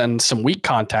balls and some weak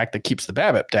contact that keeps the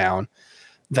BABIP down,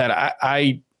 that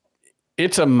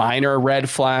it's a minor red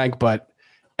flag, but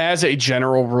as a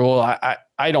general rule,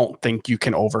 I don't think you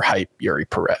can overhype Yuri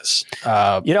Perez.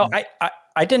 I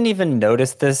didn't even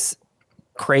notice this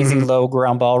crazy low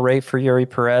ground ball rate for Yuri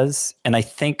Perez. And I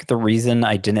think the reason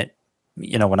I didn't,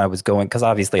 when I was going, because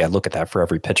obviously I look at that for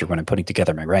every pitcher when I'm putting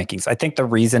together my rankings. I think the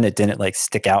reason it didn't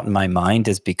stick out in my mind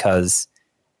is because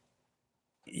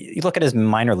you look at his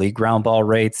minor league ground ball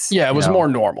rates. Yeah, it was more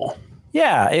normal.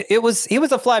 Yeah, he was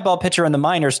a fly ball pitcher in the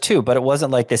minors too, but it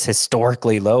wasn't like this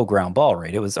historically low ground ball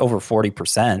rate. It was over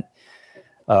 40%,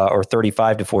 or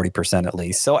 35 to 40% at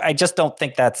least. So I just don't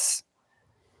think that's,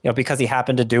 because he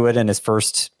happened to do it in his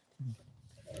first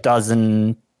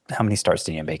dozen. How many starts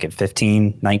did he make it?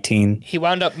 15, 19? He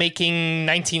wound up making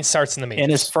 19 starts in the majors. In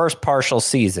his first partial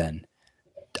season.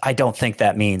 I don't think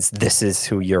that means this is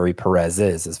who Yuri Perez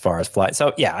is as far as fly.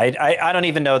 So, yeah, I don't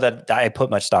even know that I put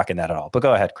much stock in that at all. But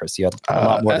go ahead, Chris. You have a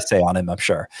lot more to say on him, I'm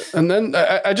sure. And then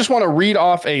I just want to read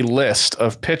off a list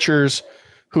of pitchers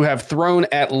who have thrown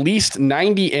at least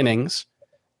 90 innings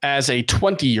as a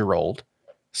 20-year-old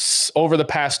over the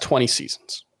past 20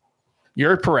 seasons.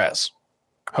 Yuri Perez,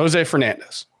 Jose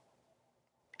Fernandez,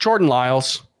 Jordan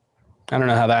Lyles. I don't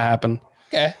know how that happened.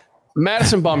 Okay.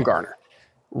 Madison Bumgarner,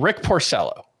 Rick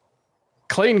Porcello,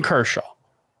 Clayton Kershaw,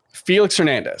 Felix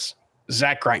Hernandez,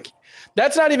 Zach Greinke.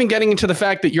 That's not even getting into the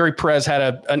fact that Yuri Perez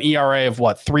had an ERA of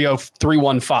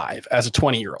 3.15 as a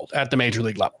 20-year-old at the major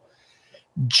league level.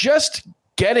 Just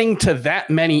getting to that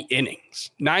many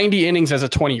innings, 90 innings as a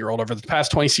 20-year-old over the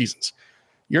past 20 seasons.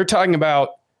 You're talking about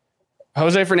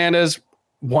Jose Fernandez,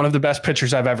 one of the best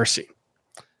pitchers I've ever seen.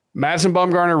 Madison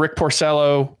Bumgarner, Rick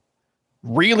Porcello,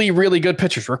 really, really good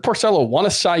pitchers. Rick Porcello won a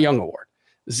Cy Young Award.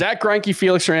 Zach Greinke,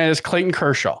 Felix Hernandez, Clayton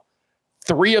Kershaw,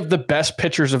 3 of the best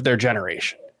pitchers of their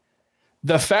generation.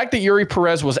 The fact that Yuri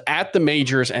Perez was at the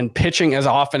majors and pitching as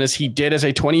often as he did as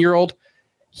a 20-year-old,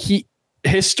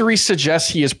 history suggests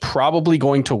he is probably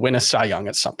going to win a Cy Young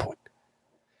at some point.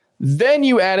 Then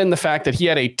you add in the fact that he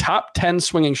had a top 10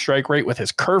 swinging strike rate with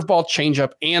his curveball,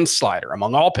 changeup, and slider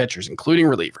among all pitchers, including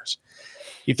relievers.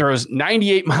 He throws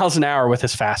 98 miles an hour with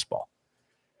his fastball.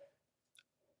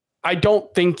 I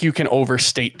don't think you can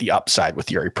overstate the upside with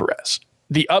Yuri Perez.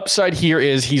 The upside here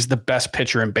is he's the best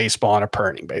pitcher in baseball on a per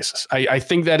inning basis. I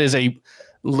think that is a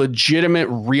legitimate,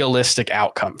 realistic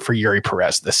outcome for Yuri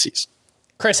Perez this season.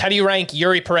 Chris, how do you rank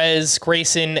Yuri Perez,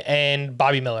 Grayson, and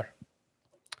Bobby Miller?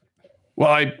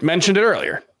 Well, I mentioned it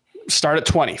earlier. Start at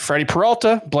 20. Freddie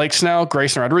Peralta, Blake Snell,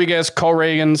 Grayson Rodriguez, Cole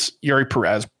Reagans, Yuri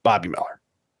Perez, Bobby Miller.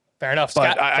 Fair enough.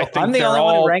 But Scott, I think I'm the only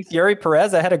one who ranked Yuri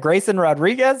Perez ahead of Grayson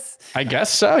Rodriguez. I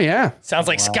guess so, yeah. sounds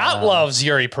like Scott loves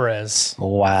Yuri Perez.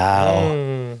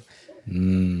 Wow.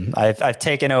 I've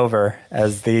taken over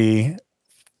as the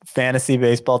Fantasy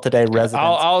Baseball Today resident.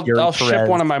 I'll ship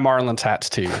one of my Marlins hats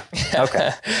to you.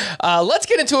 Okay. Let's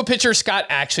get into a pitcher Scott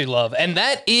actually love, and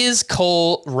that is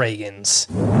Cole Reagans.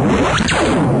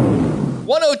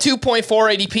 102.4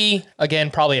 ADP.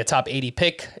 Again, probably a top 80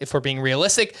 pick if we're being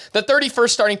realistic. The 31st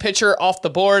starting pitcher off the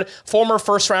board, former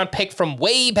first-round pick from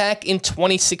way back in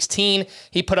 2016.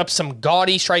 He put up some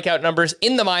gaudy strikeout numbers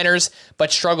in the minors, but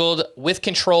struggled with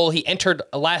control. He entered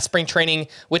last spring training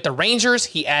with the Rangers.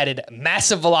 He added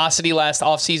massive velocity last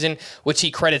offseason, which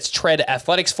he credits Tread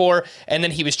Athletics for, and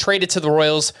then he was traded to the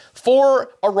Royals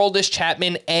for Aroldis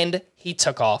Chapman, and he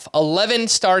took off. 11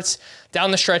 starts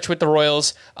down the stretch with the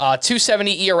Royals,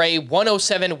 270 ERA,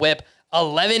 107 whip,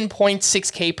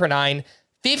 11.6 K per nine,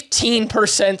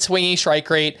 15% swinging strike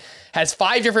rate, has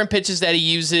 5 different pitches that he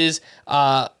uses.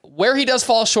 Where he does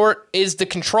fall short is the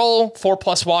control,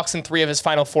 4+ walks in 3 of his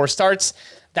final 4 starts.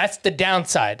 That's the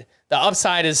downside. The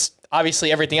upside is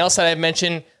obviously everything else that I've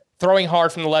mentioned, throwing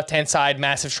hard from the left-hand side,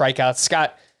 massive strikeouts.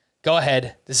 Scott, go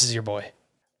ahead. This is your boy.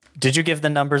 Did you give the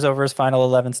numbers over his final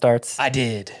 11 starts? I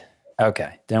did.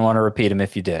 Okay. Didn't want to repeat them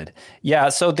if you did. Yeah.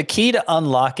 So the key to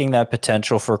unlocking that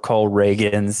potential for Cole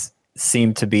Reagans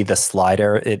seemed to be the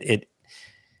slider. It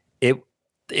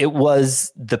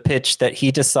was the pitch that he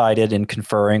decided in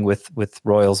conferring with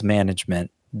Royals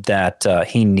management that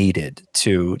he needed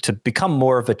to become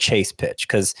more of a chase pitch.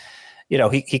 Cause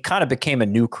he kind of became a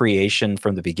new creation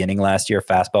from the beginning last year.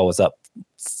 Fastball was up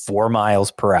 4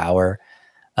 miles per hour.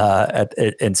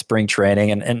 In spring training,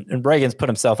 and Reagans put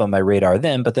himself on my radar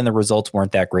then, but then the results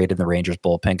weren't that great, and the Rangers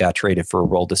bullpen got traded for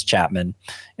Aroldis Chapman.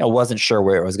 Wasn't sure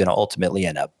where it was going to ultimately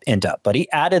end up. But he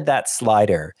added that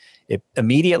slider. It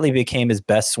immediately became his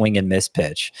best swing and miss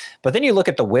pitch. But then you look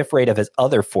at the whiff rate of his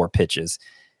other 4 pitches,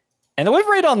 and the whiff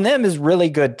rate on them is really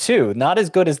good too. Not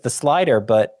as good as the slider,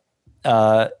 but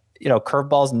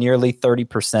curveballs nearly 30%,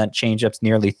 changeups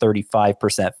nearly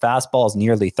 35%, fastballs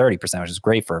nearly 30%, which is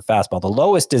great for a fastball. The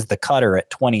lowest is the cutter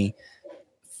at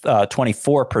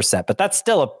 24%, but that's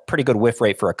still a pretty good whiff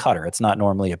rate for a cutter. It's not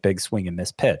normally a big swing and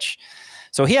miss pitch.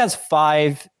 So he has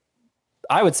 5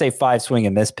 swing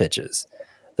and miss pitches,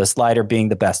 the slider being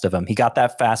the best of them. He got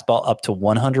that fastball up to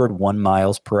 101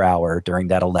 miles per hour during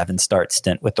that 11 start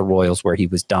stint with the Royals where he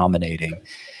was dominating.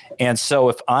 And so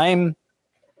if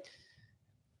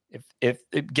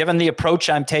given the approach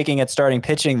I'm taking at starting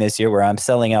pitching this year, where I'm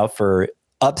selling out for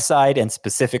upside and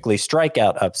specifically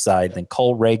strikeout upside, then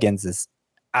Cole Reagans is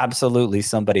absolutely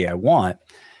somebody I want.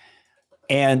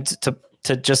 And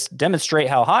to just demonstrate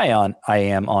how high I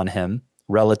am on him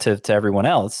relative to everyone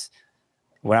else,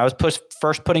 when I was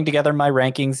first putting together my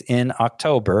rankings in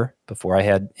October, before I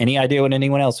had any idea what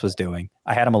anyone else was doing,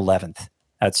 I had him 11th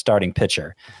at starting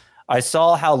pitcher. I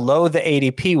saw how low the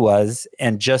ADP was,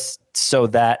 and just so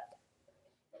that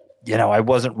I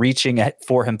wasn't reaching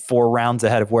for him 4 rounds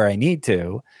ahead of where I need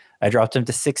to, I dropped him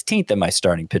to 16th in my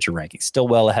starting pitcher ranking, still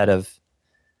well ahead of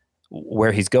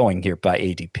where he's going here by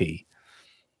ADP.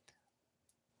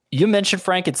 You mentioned,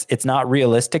 Frank, it's not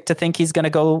realistic to think he's going to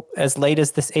go as late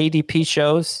as this ADP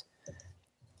shows.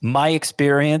 My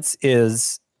experience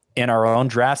is in our own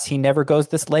drafts, he never goes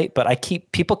this late, but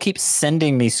people keep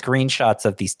sending me screenshots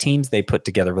of these teams they put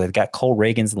together where they've got Cole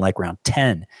Reagans in like round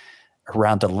 10,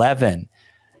 around 11.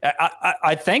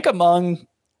 I think among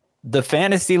the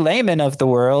fantasy laymen of the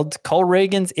world, Cole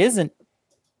Reagans isn't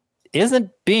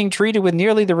being treated with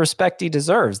nearly the respect he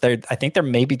deserves. I think they're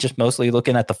maybe just mostly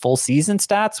looking at the full season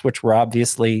stats, which were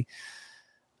obviously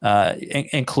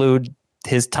include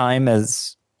his time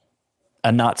as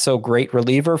a not so great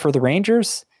reliever for the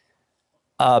Rangers,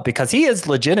 because he is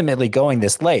legitimately going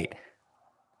this late.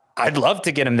 I'd love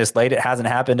to get him this late. It hasn't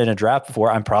happened in a draft before.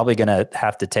 I'm probably going to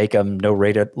have to take him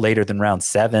later than round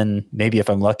 7, maybe if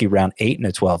I'm lucky round 8 in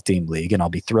a 12-team league, and I'll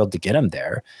be thrilled to get him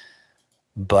there.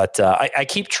 But I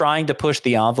keep trying to push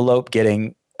the envelope,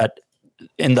 getting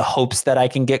in the hopes that I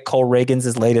can get Cole Reagans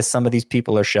as late as some of these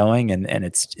people are showing, and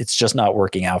it's just not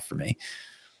working out for me.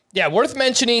 Yeah, worth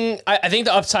mentioning, I think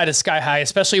the upside is sky high,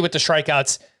 especially with the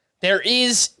strikeouts. There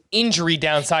is injury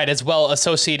downside as well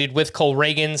associated with Cole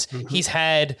Reagans. Mm-hmm. He's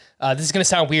had, this is going to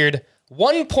sound weird,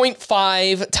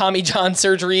 1.5 Tommy John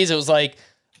surgeries. It was like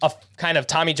a kind of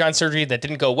Tommy John surgery that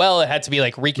didn't go well. It had to be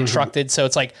like reconstructed. So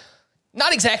it's like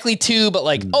not exactly 2, but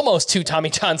like almost 2 Tommy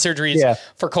John surgeries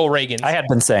for Cole Reagans. I had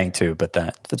been saying 2, but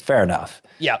that's fair enough.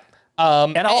 Yeah.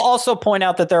 And I'll also point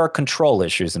out that there are control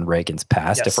issues in Reagan's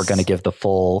past, if we're going to give the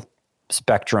full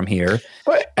spectrum here.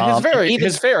 But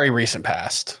his very recent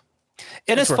past.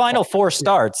 In his final 4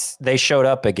 starts, they showed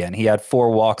up again. He had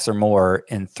 4 walks or more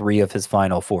in 3 of his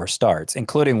final 4 starts,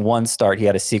 including one start. He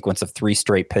had a sequence of 3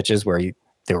 straight pitches where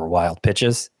they were wild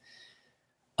pitches.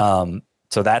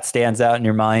 So that stands out in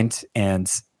your mind.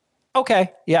 And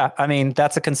okay, yeah, I mean,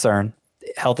 that's a concern.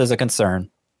 Health is a concern.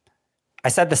 I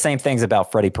said the same things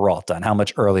about Freddie Peralta and how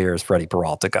much earlier is Freddie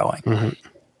Peralta going. Mm-hmm.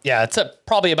 Yeah, it's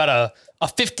probably about a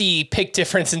 50 pick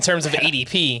difference in terms of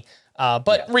ADP.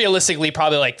 But realistically,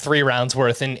 probably like 3 rounds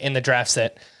worth in the drafts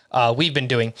that we've been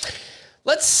doing.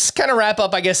 Let's kind of wrap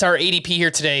up, I guess, our ADP here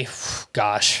today.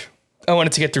 Gosh, I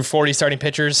wanted to get through 40 starting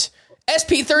pitchers.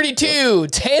 SP32,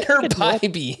 Tanner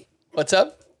Bybee. What's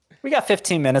up? We got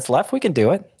 15 minutes left. We can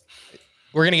do it.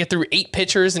 We're going to get through 8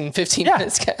 pitchers in 15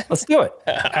 minutes. Let's do it.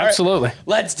 Absolutely. Right,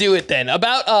 let's do it then.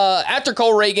 About after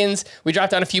Cole Reagans, we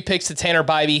dropped down a few picks to Tanner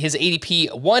Bybee. His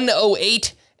ADP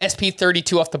 108.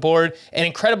 SP32 off the board. An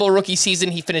incredible rookie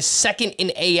season. He finished second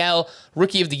in AL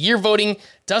Rookie of the Year voting.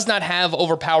 Does not have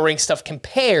overpowering stuff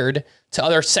compared to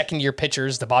other second-year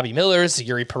pitchers, the Bobby Millers, the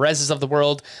Yuri Perez's of the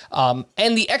world. And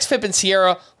the xFIP and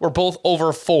Sierra were both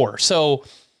over 4. So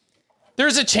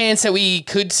there's a chance that we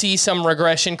could see some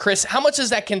regression. Chris, how much does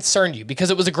that concern you?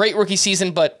 Because it was a great rookie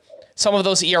season, but some of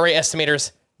those ERA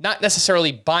estimators not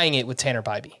necessarily buying it with Tanner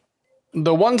Bybee.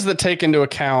 The ones that take into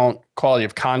account quality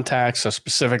of contact, so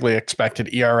specifically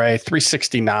expected ERA,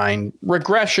 369.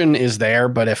 Regression is there,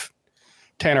 but if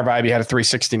Tanner Bybee had a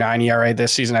 369 ERA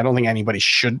this season, I don't think anybody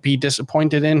should be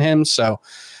disappointed in him. So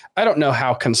I don't know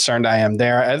how concerned I am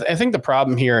there. I think the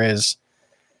problem here is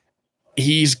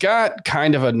he's got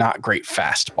kind of a not great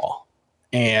fastball.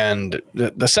 And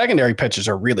the secondary pitches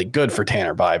are really good for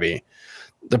Tanner Bybee.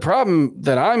 The problem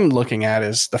that I'm looking at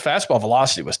is the fastball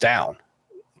velocity was down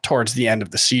towards the end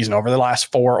of the season. Over the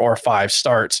last 4 or 5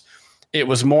 starts, it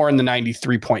was more in the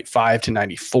 93.5 to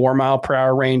 94 mile per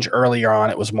hour range. Earlier on,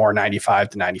 it was more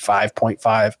 95 to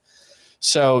 95.5.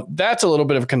 So that's a little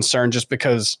bit of a concern just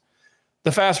because the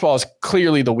fastball is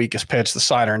clearly the weakest pitch. The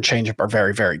slider and changeup are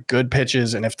very, very good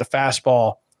pitches. And if the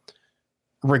fastball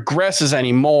regresses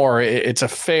anymore, it's a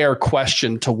fair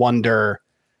question to wonder,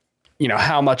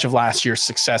 how much of last year's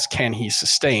success can he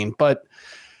sustain? But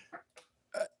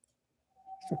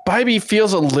Bybee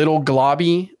feels a little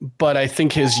globby, but I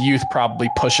think his youth probably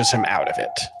pushes him out of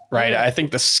it, right? I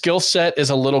think the skill set is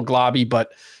a little globby,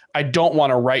 but I don't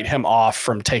want to write him off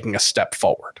from taking a step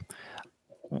forward.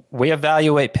 We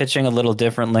evaluate pitching a little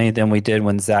differently than we did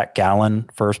when Zach Gallen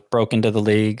first broke into the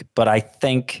league, but I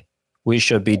think we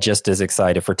should be just as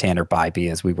excited for Tanner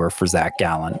Bybee as we were for Zach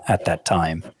Gallen at that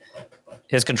time.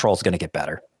 His control is going to get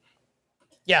better.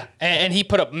 Yeah, and he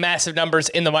put up massive numbers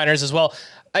in the minors as well.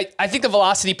 I think the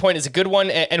velocity point is a good one,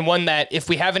 and one that if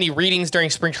we have any readings during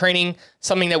spring training,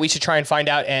 something that we should try and find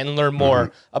out and learn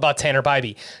more about Tanner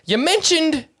Bybee. You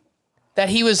mentioned that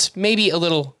he was maybe a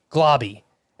little globby,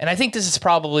 and I think this is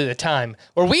probably the time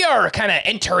where we are kind of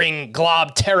entering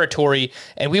glob territory,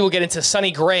 and we will get into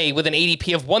Sonny Gray with an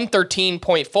ADP of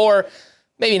 113.4.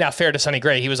 Maybe not fair to Sonny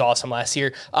Gray. He was awesome last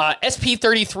year.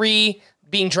 SP33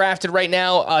 being drafted right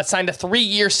now, signed a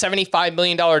 3-year, $75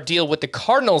 million deal with the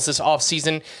Cardinals this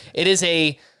offseason. It is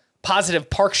a positive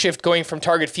park shift going from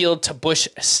Target Field to Busch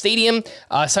Stadium.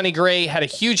 Sonny Gray had a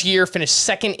huge year, finished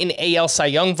second in AL Cy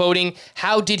Young voting.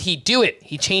 How did he do it?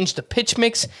 He changed the pitch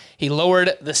mix. He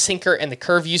lowered the sinker and the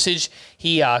curve usage.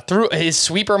 He threw his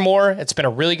sweeper more. It's been a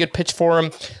really good pitch for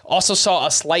him. Also saw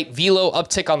a slight velo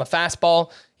uptick on the fastball.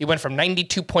 He went from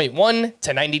 92.1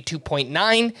 to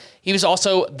 92.9. He was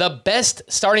also the best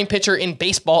starting pitcher in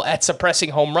baseball at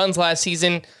suppressing home runs last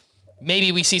season.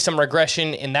 Maybe we see some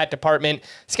regression in that department.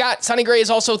 Scott, Sonny Gray is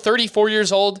also 34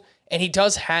 years old, and he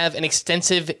does have an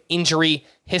extensive injury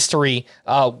history.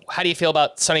 How do you feel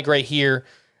about Sonny Gray here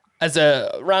as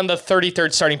around the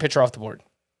 33rd starting pitcher off the board?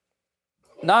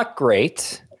 Not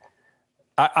great.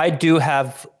 I do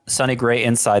have Sonny Gray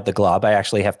inside the glob. I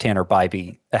actually have Tanner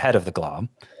Bybee ahead of the glob.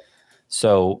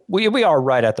 So we are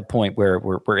right at the point where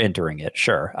we're entering it.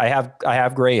 Sure. I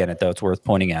have Gray in it, though. It's worth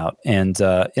pointing out. And,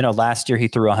 last year he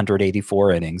threw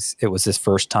 184 innings. It was his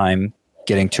first time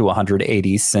getting to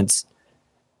 180 since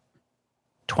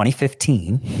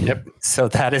 2015. Yep. So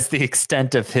that is the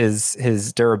extent of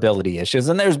his durability issues.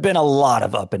 And there's been a lot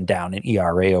of up and down in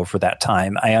ERA over that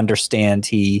time. I understand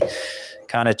he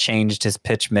kind of changed his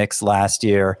pitch mix last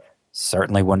year.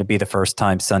 Certainly wouldn't be the first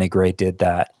time Sonny Gray did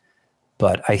that.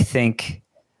 But I think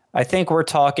we're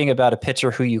talking about a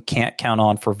pitcher who you can't count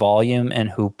on for volume and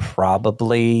who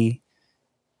probably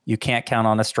you can't count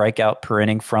on a strikeout per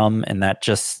inning from. And that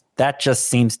just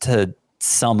seems to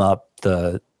sum up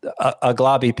a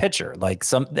globby pitcher. Like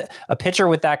a pitcher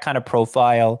with that kind of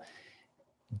profile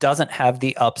doesn't have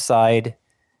the upside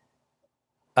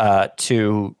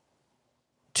to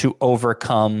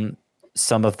overcome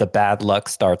some of the bad luck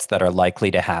starts that are likely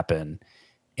to happen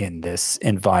in this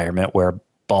environment where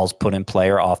balls put in play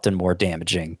are often more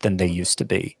damaging than they used to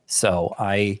be. So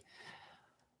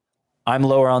I'm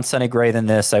lower on Sonny Gray than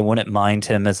this. I wouldn't mind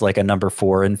him as like a number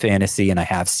 4 in fantasy, and I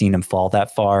have seen him fall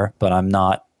that far, but I'm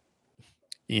not,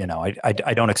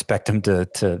 I don't expect him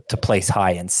to place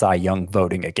high in Cy Young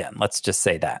voting again. Let's just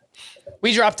say that.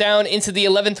 We drop down into the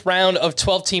 11th round of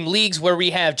 12-team leagues where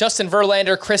we have Justin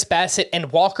Verlander, Chris Bassett,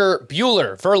 and Walker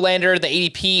Buehler. Verlander, the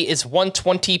ADP is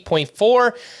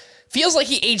 120.4. Feels like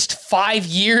he aged 5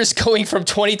 years going from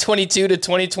 2022 to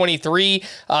 2023.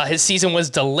 His season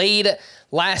was delayed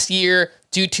last year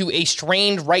due to a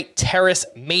strained right teres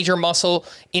major muscle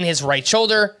in his right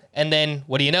shoulder. And then,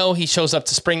 what do you know? He shows up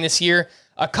to spring this year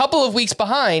a couple of weeks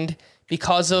behind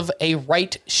because of a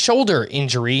right shoulder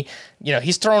injury.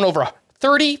 He's thrown over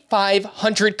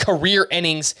 3,500 career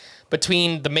innings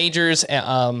between the majors,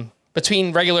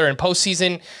 between regular and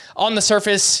postseason. On the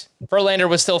surface, Verlander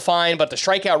was still fine, but the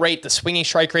strikeout rate, the swinging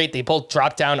strike rate, they both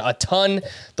dropped down a ton.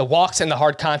 The walks and the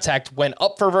hard contact went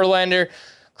up for Verlander.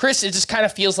 Chris, it just kind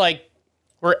of feels like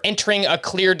we're entering a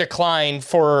clear decline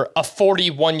for a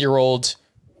 41-year-old,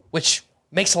 which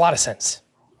makes a lot of sense.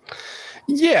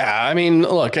 Yeah, I mean,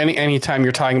 look, anytime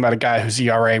you're talking about a guy whose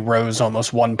ERA rose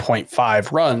almost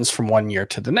 1.5 runs from one year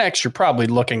to the next, you're probably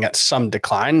looking at some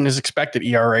decline, and his expected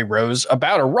ERA rose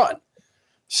about a run.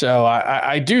 So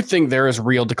I do think there is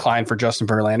real decline for Justin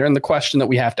Verlander, and the question that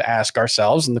we have to ask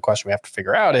ourselves and the question we have to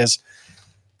figure out is,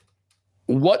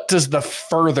 what does the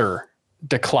further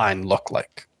decline look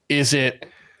like? Is it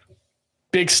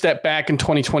big step back in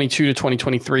 2022 to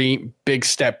 2023, big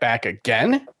step back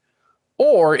again?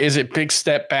 Or is it big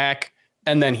step back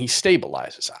and then he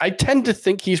stabilizes? I tend to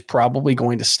think he's probably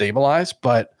going to stabilize,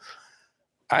 but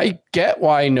I get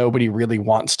why nobody really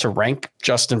wants to rank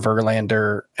Justin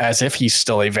Verlander as if he's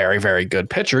still a very, very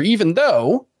good pitcher, even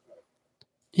though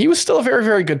he was still a very,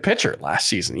 very good pitcher last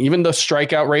season. Even though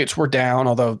strikeout rates were down,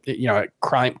 although it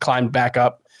climbed back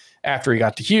up after he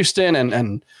got to Houston,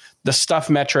 and the stuff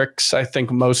metrics, I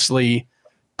think, mostly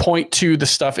point to the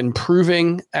stuff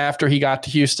improving after he got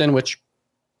to Houston, which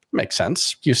makes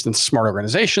sense. Houston's a smart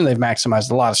organization. They've maximized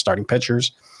a lot of starting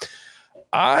pitchers.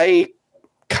 I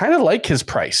kind of like his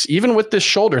price, even with this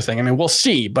shoulder thing. I mean, we'll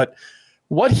see. But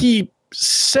what he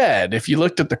said, if you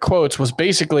looked at the quotes, was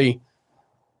basically,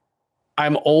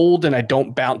 I'm old and I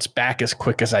don't bounce back as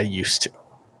quick as I used to.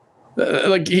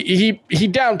 Like he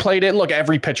downplayed it. And look,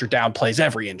 every pitcher downplays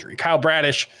every injury. Kyle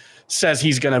Bradish says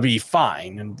he's going to be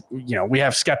fine. And, we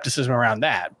have skepticism around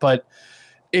that. But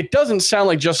it doesn't sound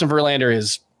like Justin Verlander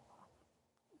is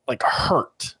like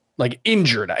hurt, like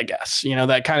injured, I guess.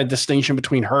 That kind of distinction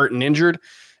between hurt and injured.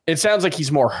 It sounds like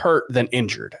he's more hurt than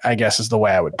injured, I guess is the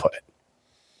way I would put it.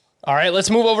 All right, let's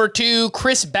move over to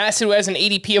Chris Bassett, who has an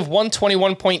ADP of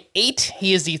 121.8.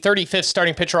 He is the 35th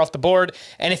starting pitcher off the board.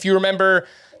 And if you remember,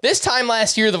 this time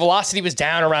last year, the velocity was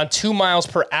down around 2 miles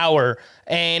per hour,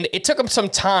 and it took him some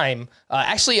time,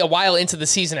 actually a while into the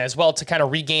season as well, to kind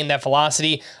of regain that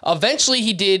velocity. Eventually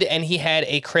he did, and he had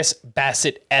a Chris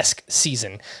Bassett-esque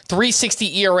season.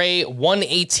 3.60 ERA,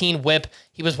 118 whip.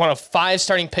 He was one of 5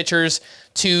 starting pitchers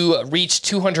to reach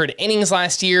 200 innings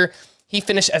last year. He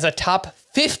finished as a top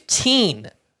 15.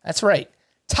 That's right.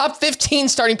 Top 15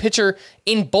 starting pitcher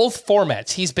in both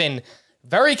formats. He's been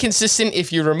very consistent.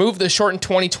 If you remove the shortened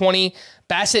 2020,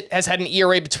 Bassett has had an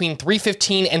ERA between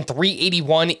 3.15 and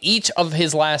 3.81 each of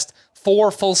his last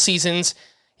 4 full seasons.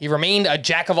 He remained a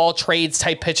jack-of-all-trades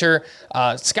type pitcher.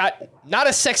 Scott, not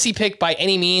a sexy pick by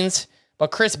any means,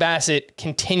 but Chris Bassett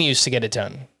continues to get it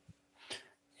done.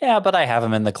 Yeah, but I have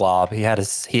him in the glob. He had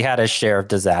his share of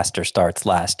disaster starts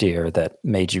last year that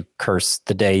made you curse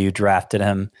the day you drafted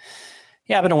him.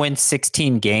 He happened to win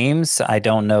 16 games. I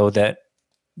don't know that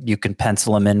you can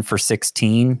pencil him in for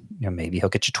 16. Maybe he'll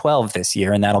get you 12 this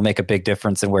year, and that'll make a big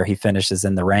difference in where he finishes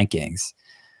in the rankings.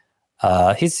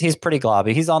 He's pretty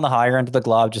globby. He's on the higher end of the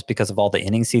glob just because of all the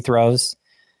innings he throws.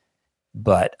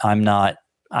 But I'm not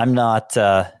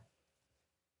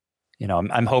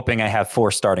I'm hoping I have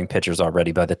 4 starting pitchers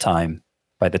already by the time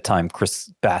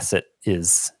Chris Bassett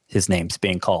his name's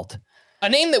being called. A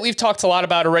name that we've talked a lot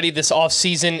about already this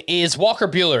offseason is Walker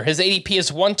Buehler. His ADP is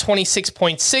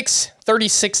 126.6,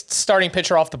 36th starting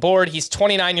pitcher off the board. He's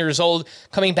 29 years old,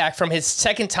 coming back from his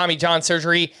second Tommy John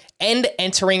surgery and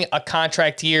entering a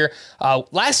contract year.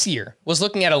 Last year was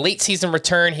looking at a late season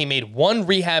return. He made 1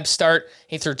 rehab start.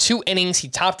 He threw 2 innings. He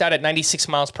topped out at 96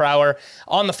 miles per hour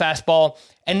on the fastball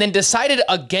and then decided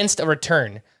against a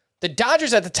return. The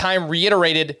Dodgers at the time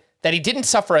reiterated that he didn't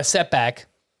suffer a setback.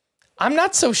 I'm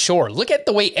not so sure. Look at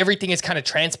the way everything has kind of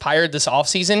transpired this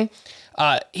offseason.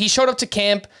 He showed up to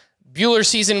camp. Buehler's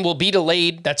season will be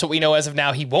delayed. That's what we know as of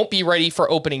now. He won't be ready for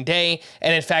opening day.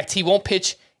 And in fact, he won't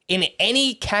pitch in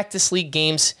any Cactus League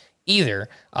games either.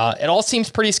 It all seems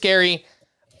pretty scary.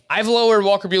 I've lowered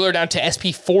Walker Buehler down to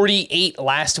SP 48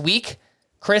 last week.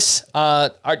 Chris,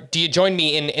 do you join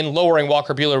me in lowering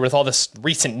Walker Buehler with all this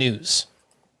recent news?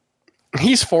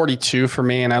 He's 42 for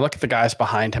me, and I look at the guys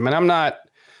behind him, and I'm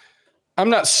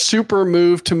not super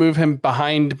moved to move him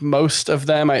behind most of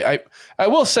them. I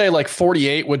will say like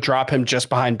 48 would drop him just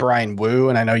behind Brian Wu,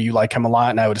 and I know you like him a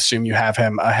lot, and I would assume you have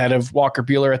him ahead of Walker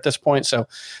Buehler at this point. So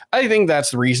I think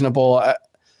that's reasonable.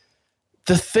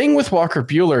 The thing with Walker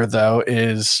Buehler, though,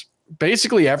 is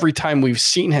basically every time we've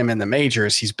seen him in the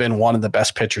majors, he's been one of the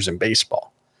best pitchers in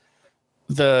baseball.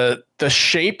 The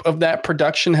shape of that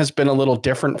production has been a little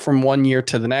different from one year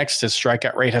to the next. His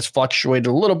strikeout rate has fluctuated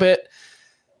a little bit,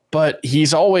 but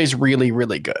he's always really,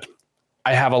 really good.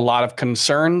 I have a lot of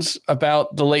concerns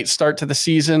about the late start to the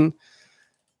season.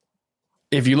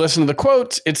 If you listen to the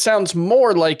quotes, it sounds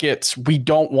more like we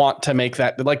don't want to make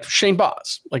that, like Shane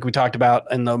Baz, like we talked about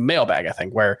in the mailbag, I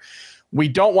think, where we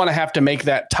don't want to have to make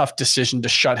that tough decision to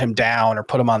shut him down or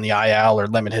put him on the IL or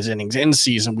limit his innings in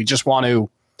season. We just want to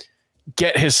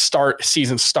get his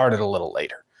season started a little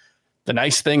later. The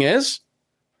nice thing is,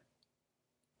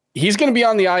 he's going to be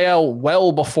on the IL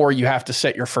well before you have to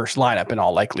set your first lineup in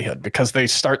all likelihood, because they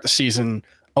start the season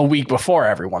a week before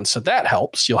everyone. So that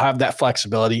helps. You'll have that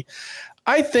flexibility.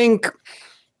 I think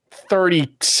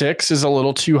 36 is a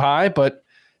little too high, but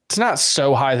it's not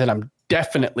so high that I'm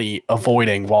definitely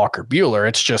avoiding Walker Buehler.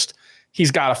 It's just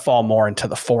he's got to fall more into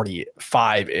the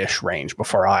 45-ish range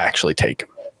before I actually take him.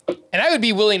 And I would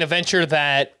be willing to venture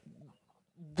that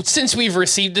since we've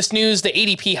received this news, the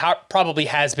ADP probably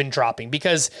has been dropping,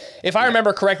 because if I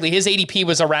remember correctly, his ADP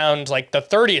was around like the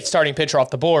 30th starting pitcher off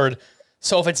the board.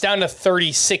 So if it's down to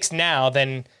 36 now,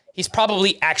 then he's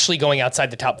probably actually going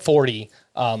outside the top 40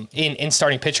 in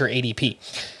starting pitcher ADP.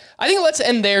 I think let's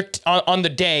end there on the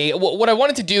day. What I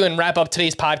wanted to do and wrap up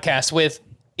today's podcast with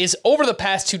is, over the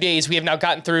past 2 days, we have now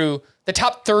gotten through the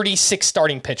top 36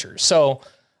 starting pitchers. So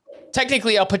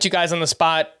technically, I'll put you guys on the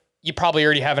spot. You probably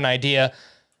already have an idea.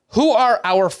 Who are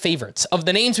our favorites of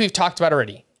the names we've talked about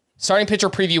already? Starting pitcher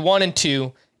preview 1 and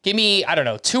 2. Give me,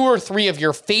 2 or 3 of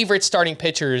your favorite starting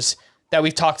pitchers that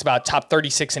we've talked about, top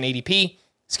 36 in ADP.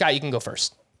 Scott, you can go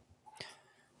first.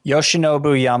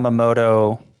 Yoshinobu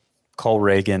Yamamoto, Cole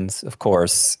Reagans, of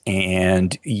course,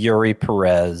 and Yuri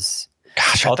Perez.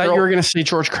 Gosh, I thought you were going to say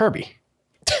George Kirby.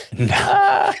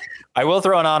 I will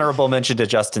throw an honorable mention to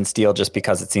Justin Steele, just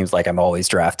because it seems like I'm always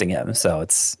drafting him. So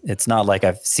it's not like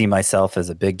I see myself as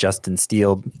a big Justin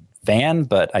Steele fan,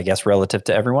 but I guess relative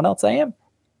to everyone else, I am.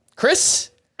 Chris,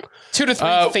 2 to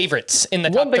 3 favorites in the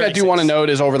top 36. One thing I do want to note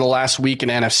is, over the last week in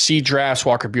NFC drafts,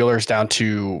 Walker Buehler is down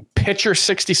to pitcher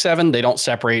 67. They don't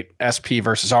separate SP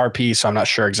versus RP, so I'm not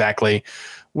sure exactly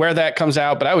where that comes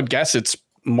out, but I would guess it's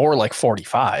more like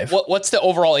 45. What's the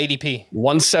overall ADP?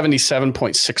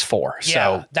 177.64. Yeah,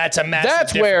 so that's a massive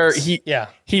That's difference. where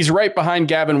he's right behind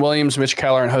Gavin Williams, Mitch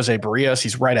Keller, and Jose Barrios.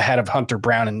 He's right ahead of Hunter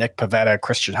Brown and Nick Pivetta,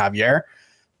 Christian Javier.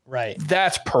 Right.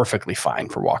 That's perfectly fine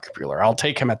for Walker Buehler. I'll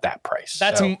take him at that price.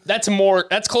 That's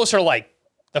closer to like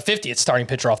the 50th starting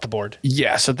pitcher off the board.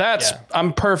 Yeah, so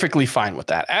I'm perfectly fine with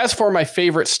that. As for my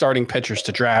favorite starting pitchers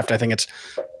to draft, I think it's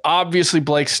obviously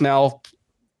Blake Snell,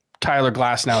 Tyler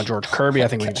Glasnow, and George Kirby. I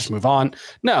think we can just move on.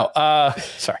 No,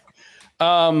 sorry.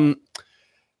 I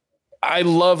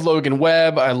love Logan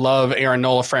Webb. I love Aaron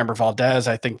Nola, Framber Valdez.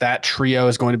 I think that trio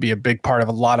is going to be a big part of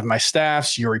a lot of my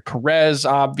staffs. Yuri Perez,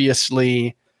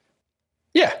 obviously.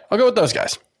 Yeah, I'll go with those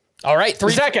guys. All right.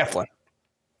 3. Zach Eflin.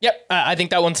 Yep. I think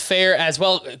that one's fair as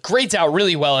well. Grades out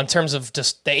really well in terms of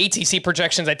just the ATC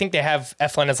projections. I think they have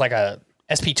Eflin as like a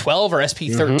SP12 or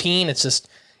SP13. Mm-hmm. It's just,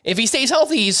 if he stays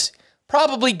healthy, he's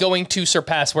probably going to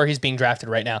surpass where he's being drafted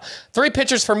right now. 3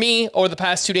 pitchers for me over the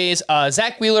past 2 days.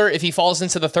 Zach Wheeler, if he falls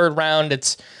into the 3rd round,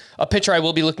 it's a pitcher I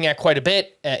will be looking at quite a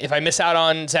bit. If I miss out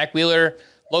on Zach Wheeler,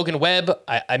 Logan Webb,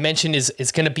 I mentioned,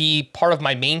 is going to be part of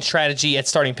my main strategy at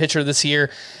starting pitcher this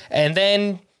year. And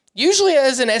then usually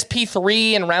as an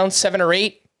SP3 in round 7 or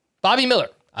 8, Bobby Miller.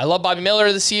 I love Bobby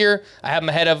Miller this year. I have him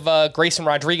ahead of Grayson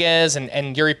Rodriguez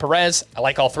and Yuri Perez. I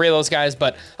like all three of those guys,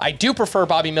 but I do prefer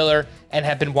Bobby Miller and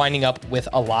have been winding up with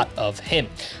a lot of him.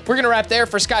 We're going to wrap there.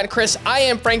 For Scott and Chris, I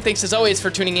am Frank. Thanks as always for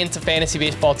tuning in to Fantasy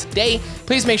Baseball today.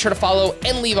 Please make sure to follow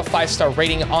and leave a 5-star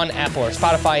rating on Apple or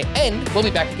Spotify, and we'll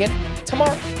be back again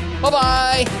tomorrow.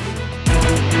 Bye-bye.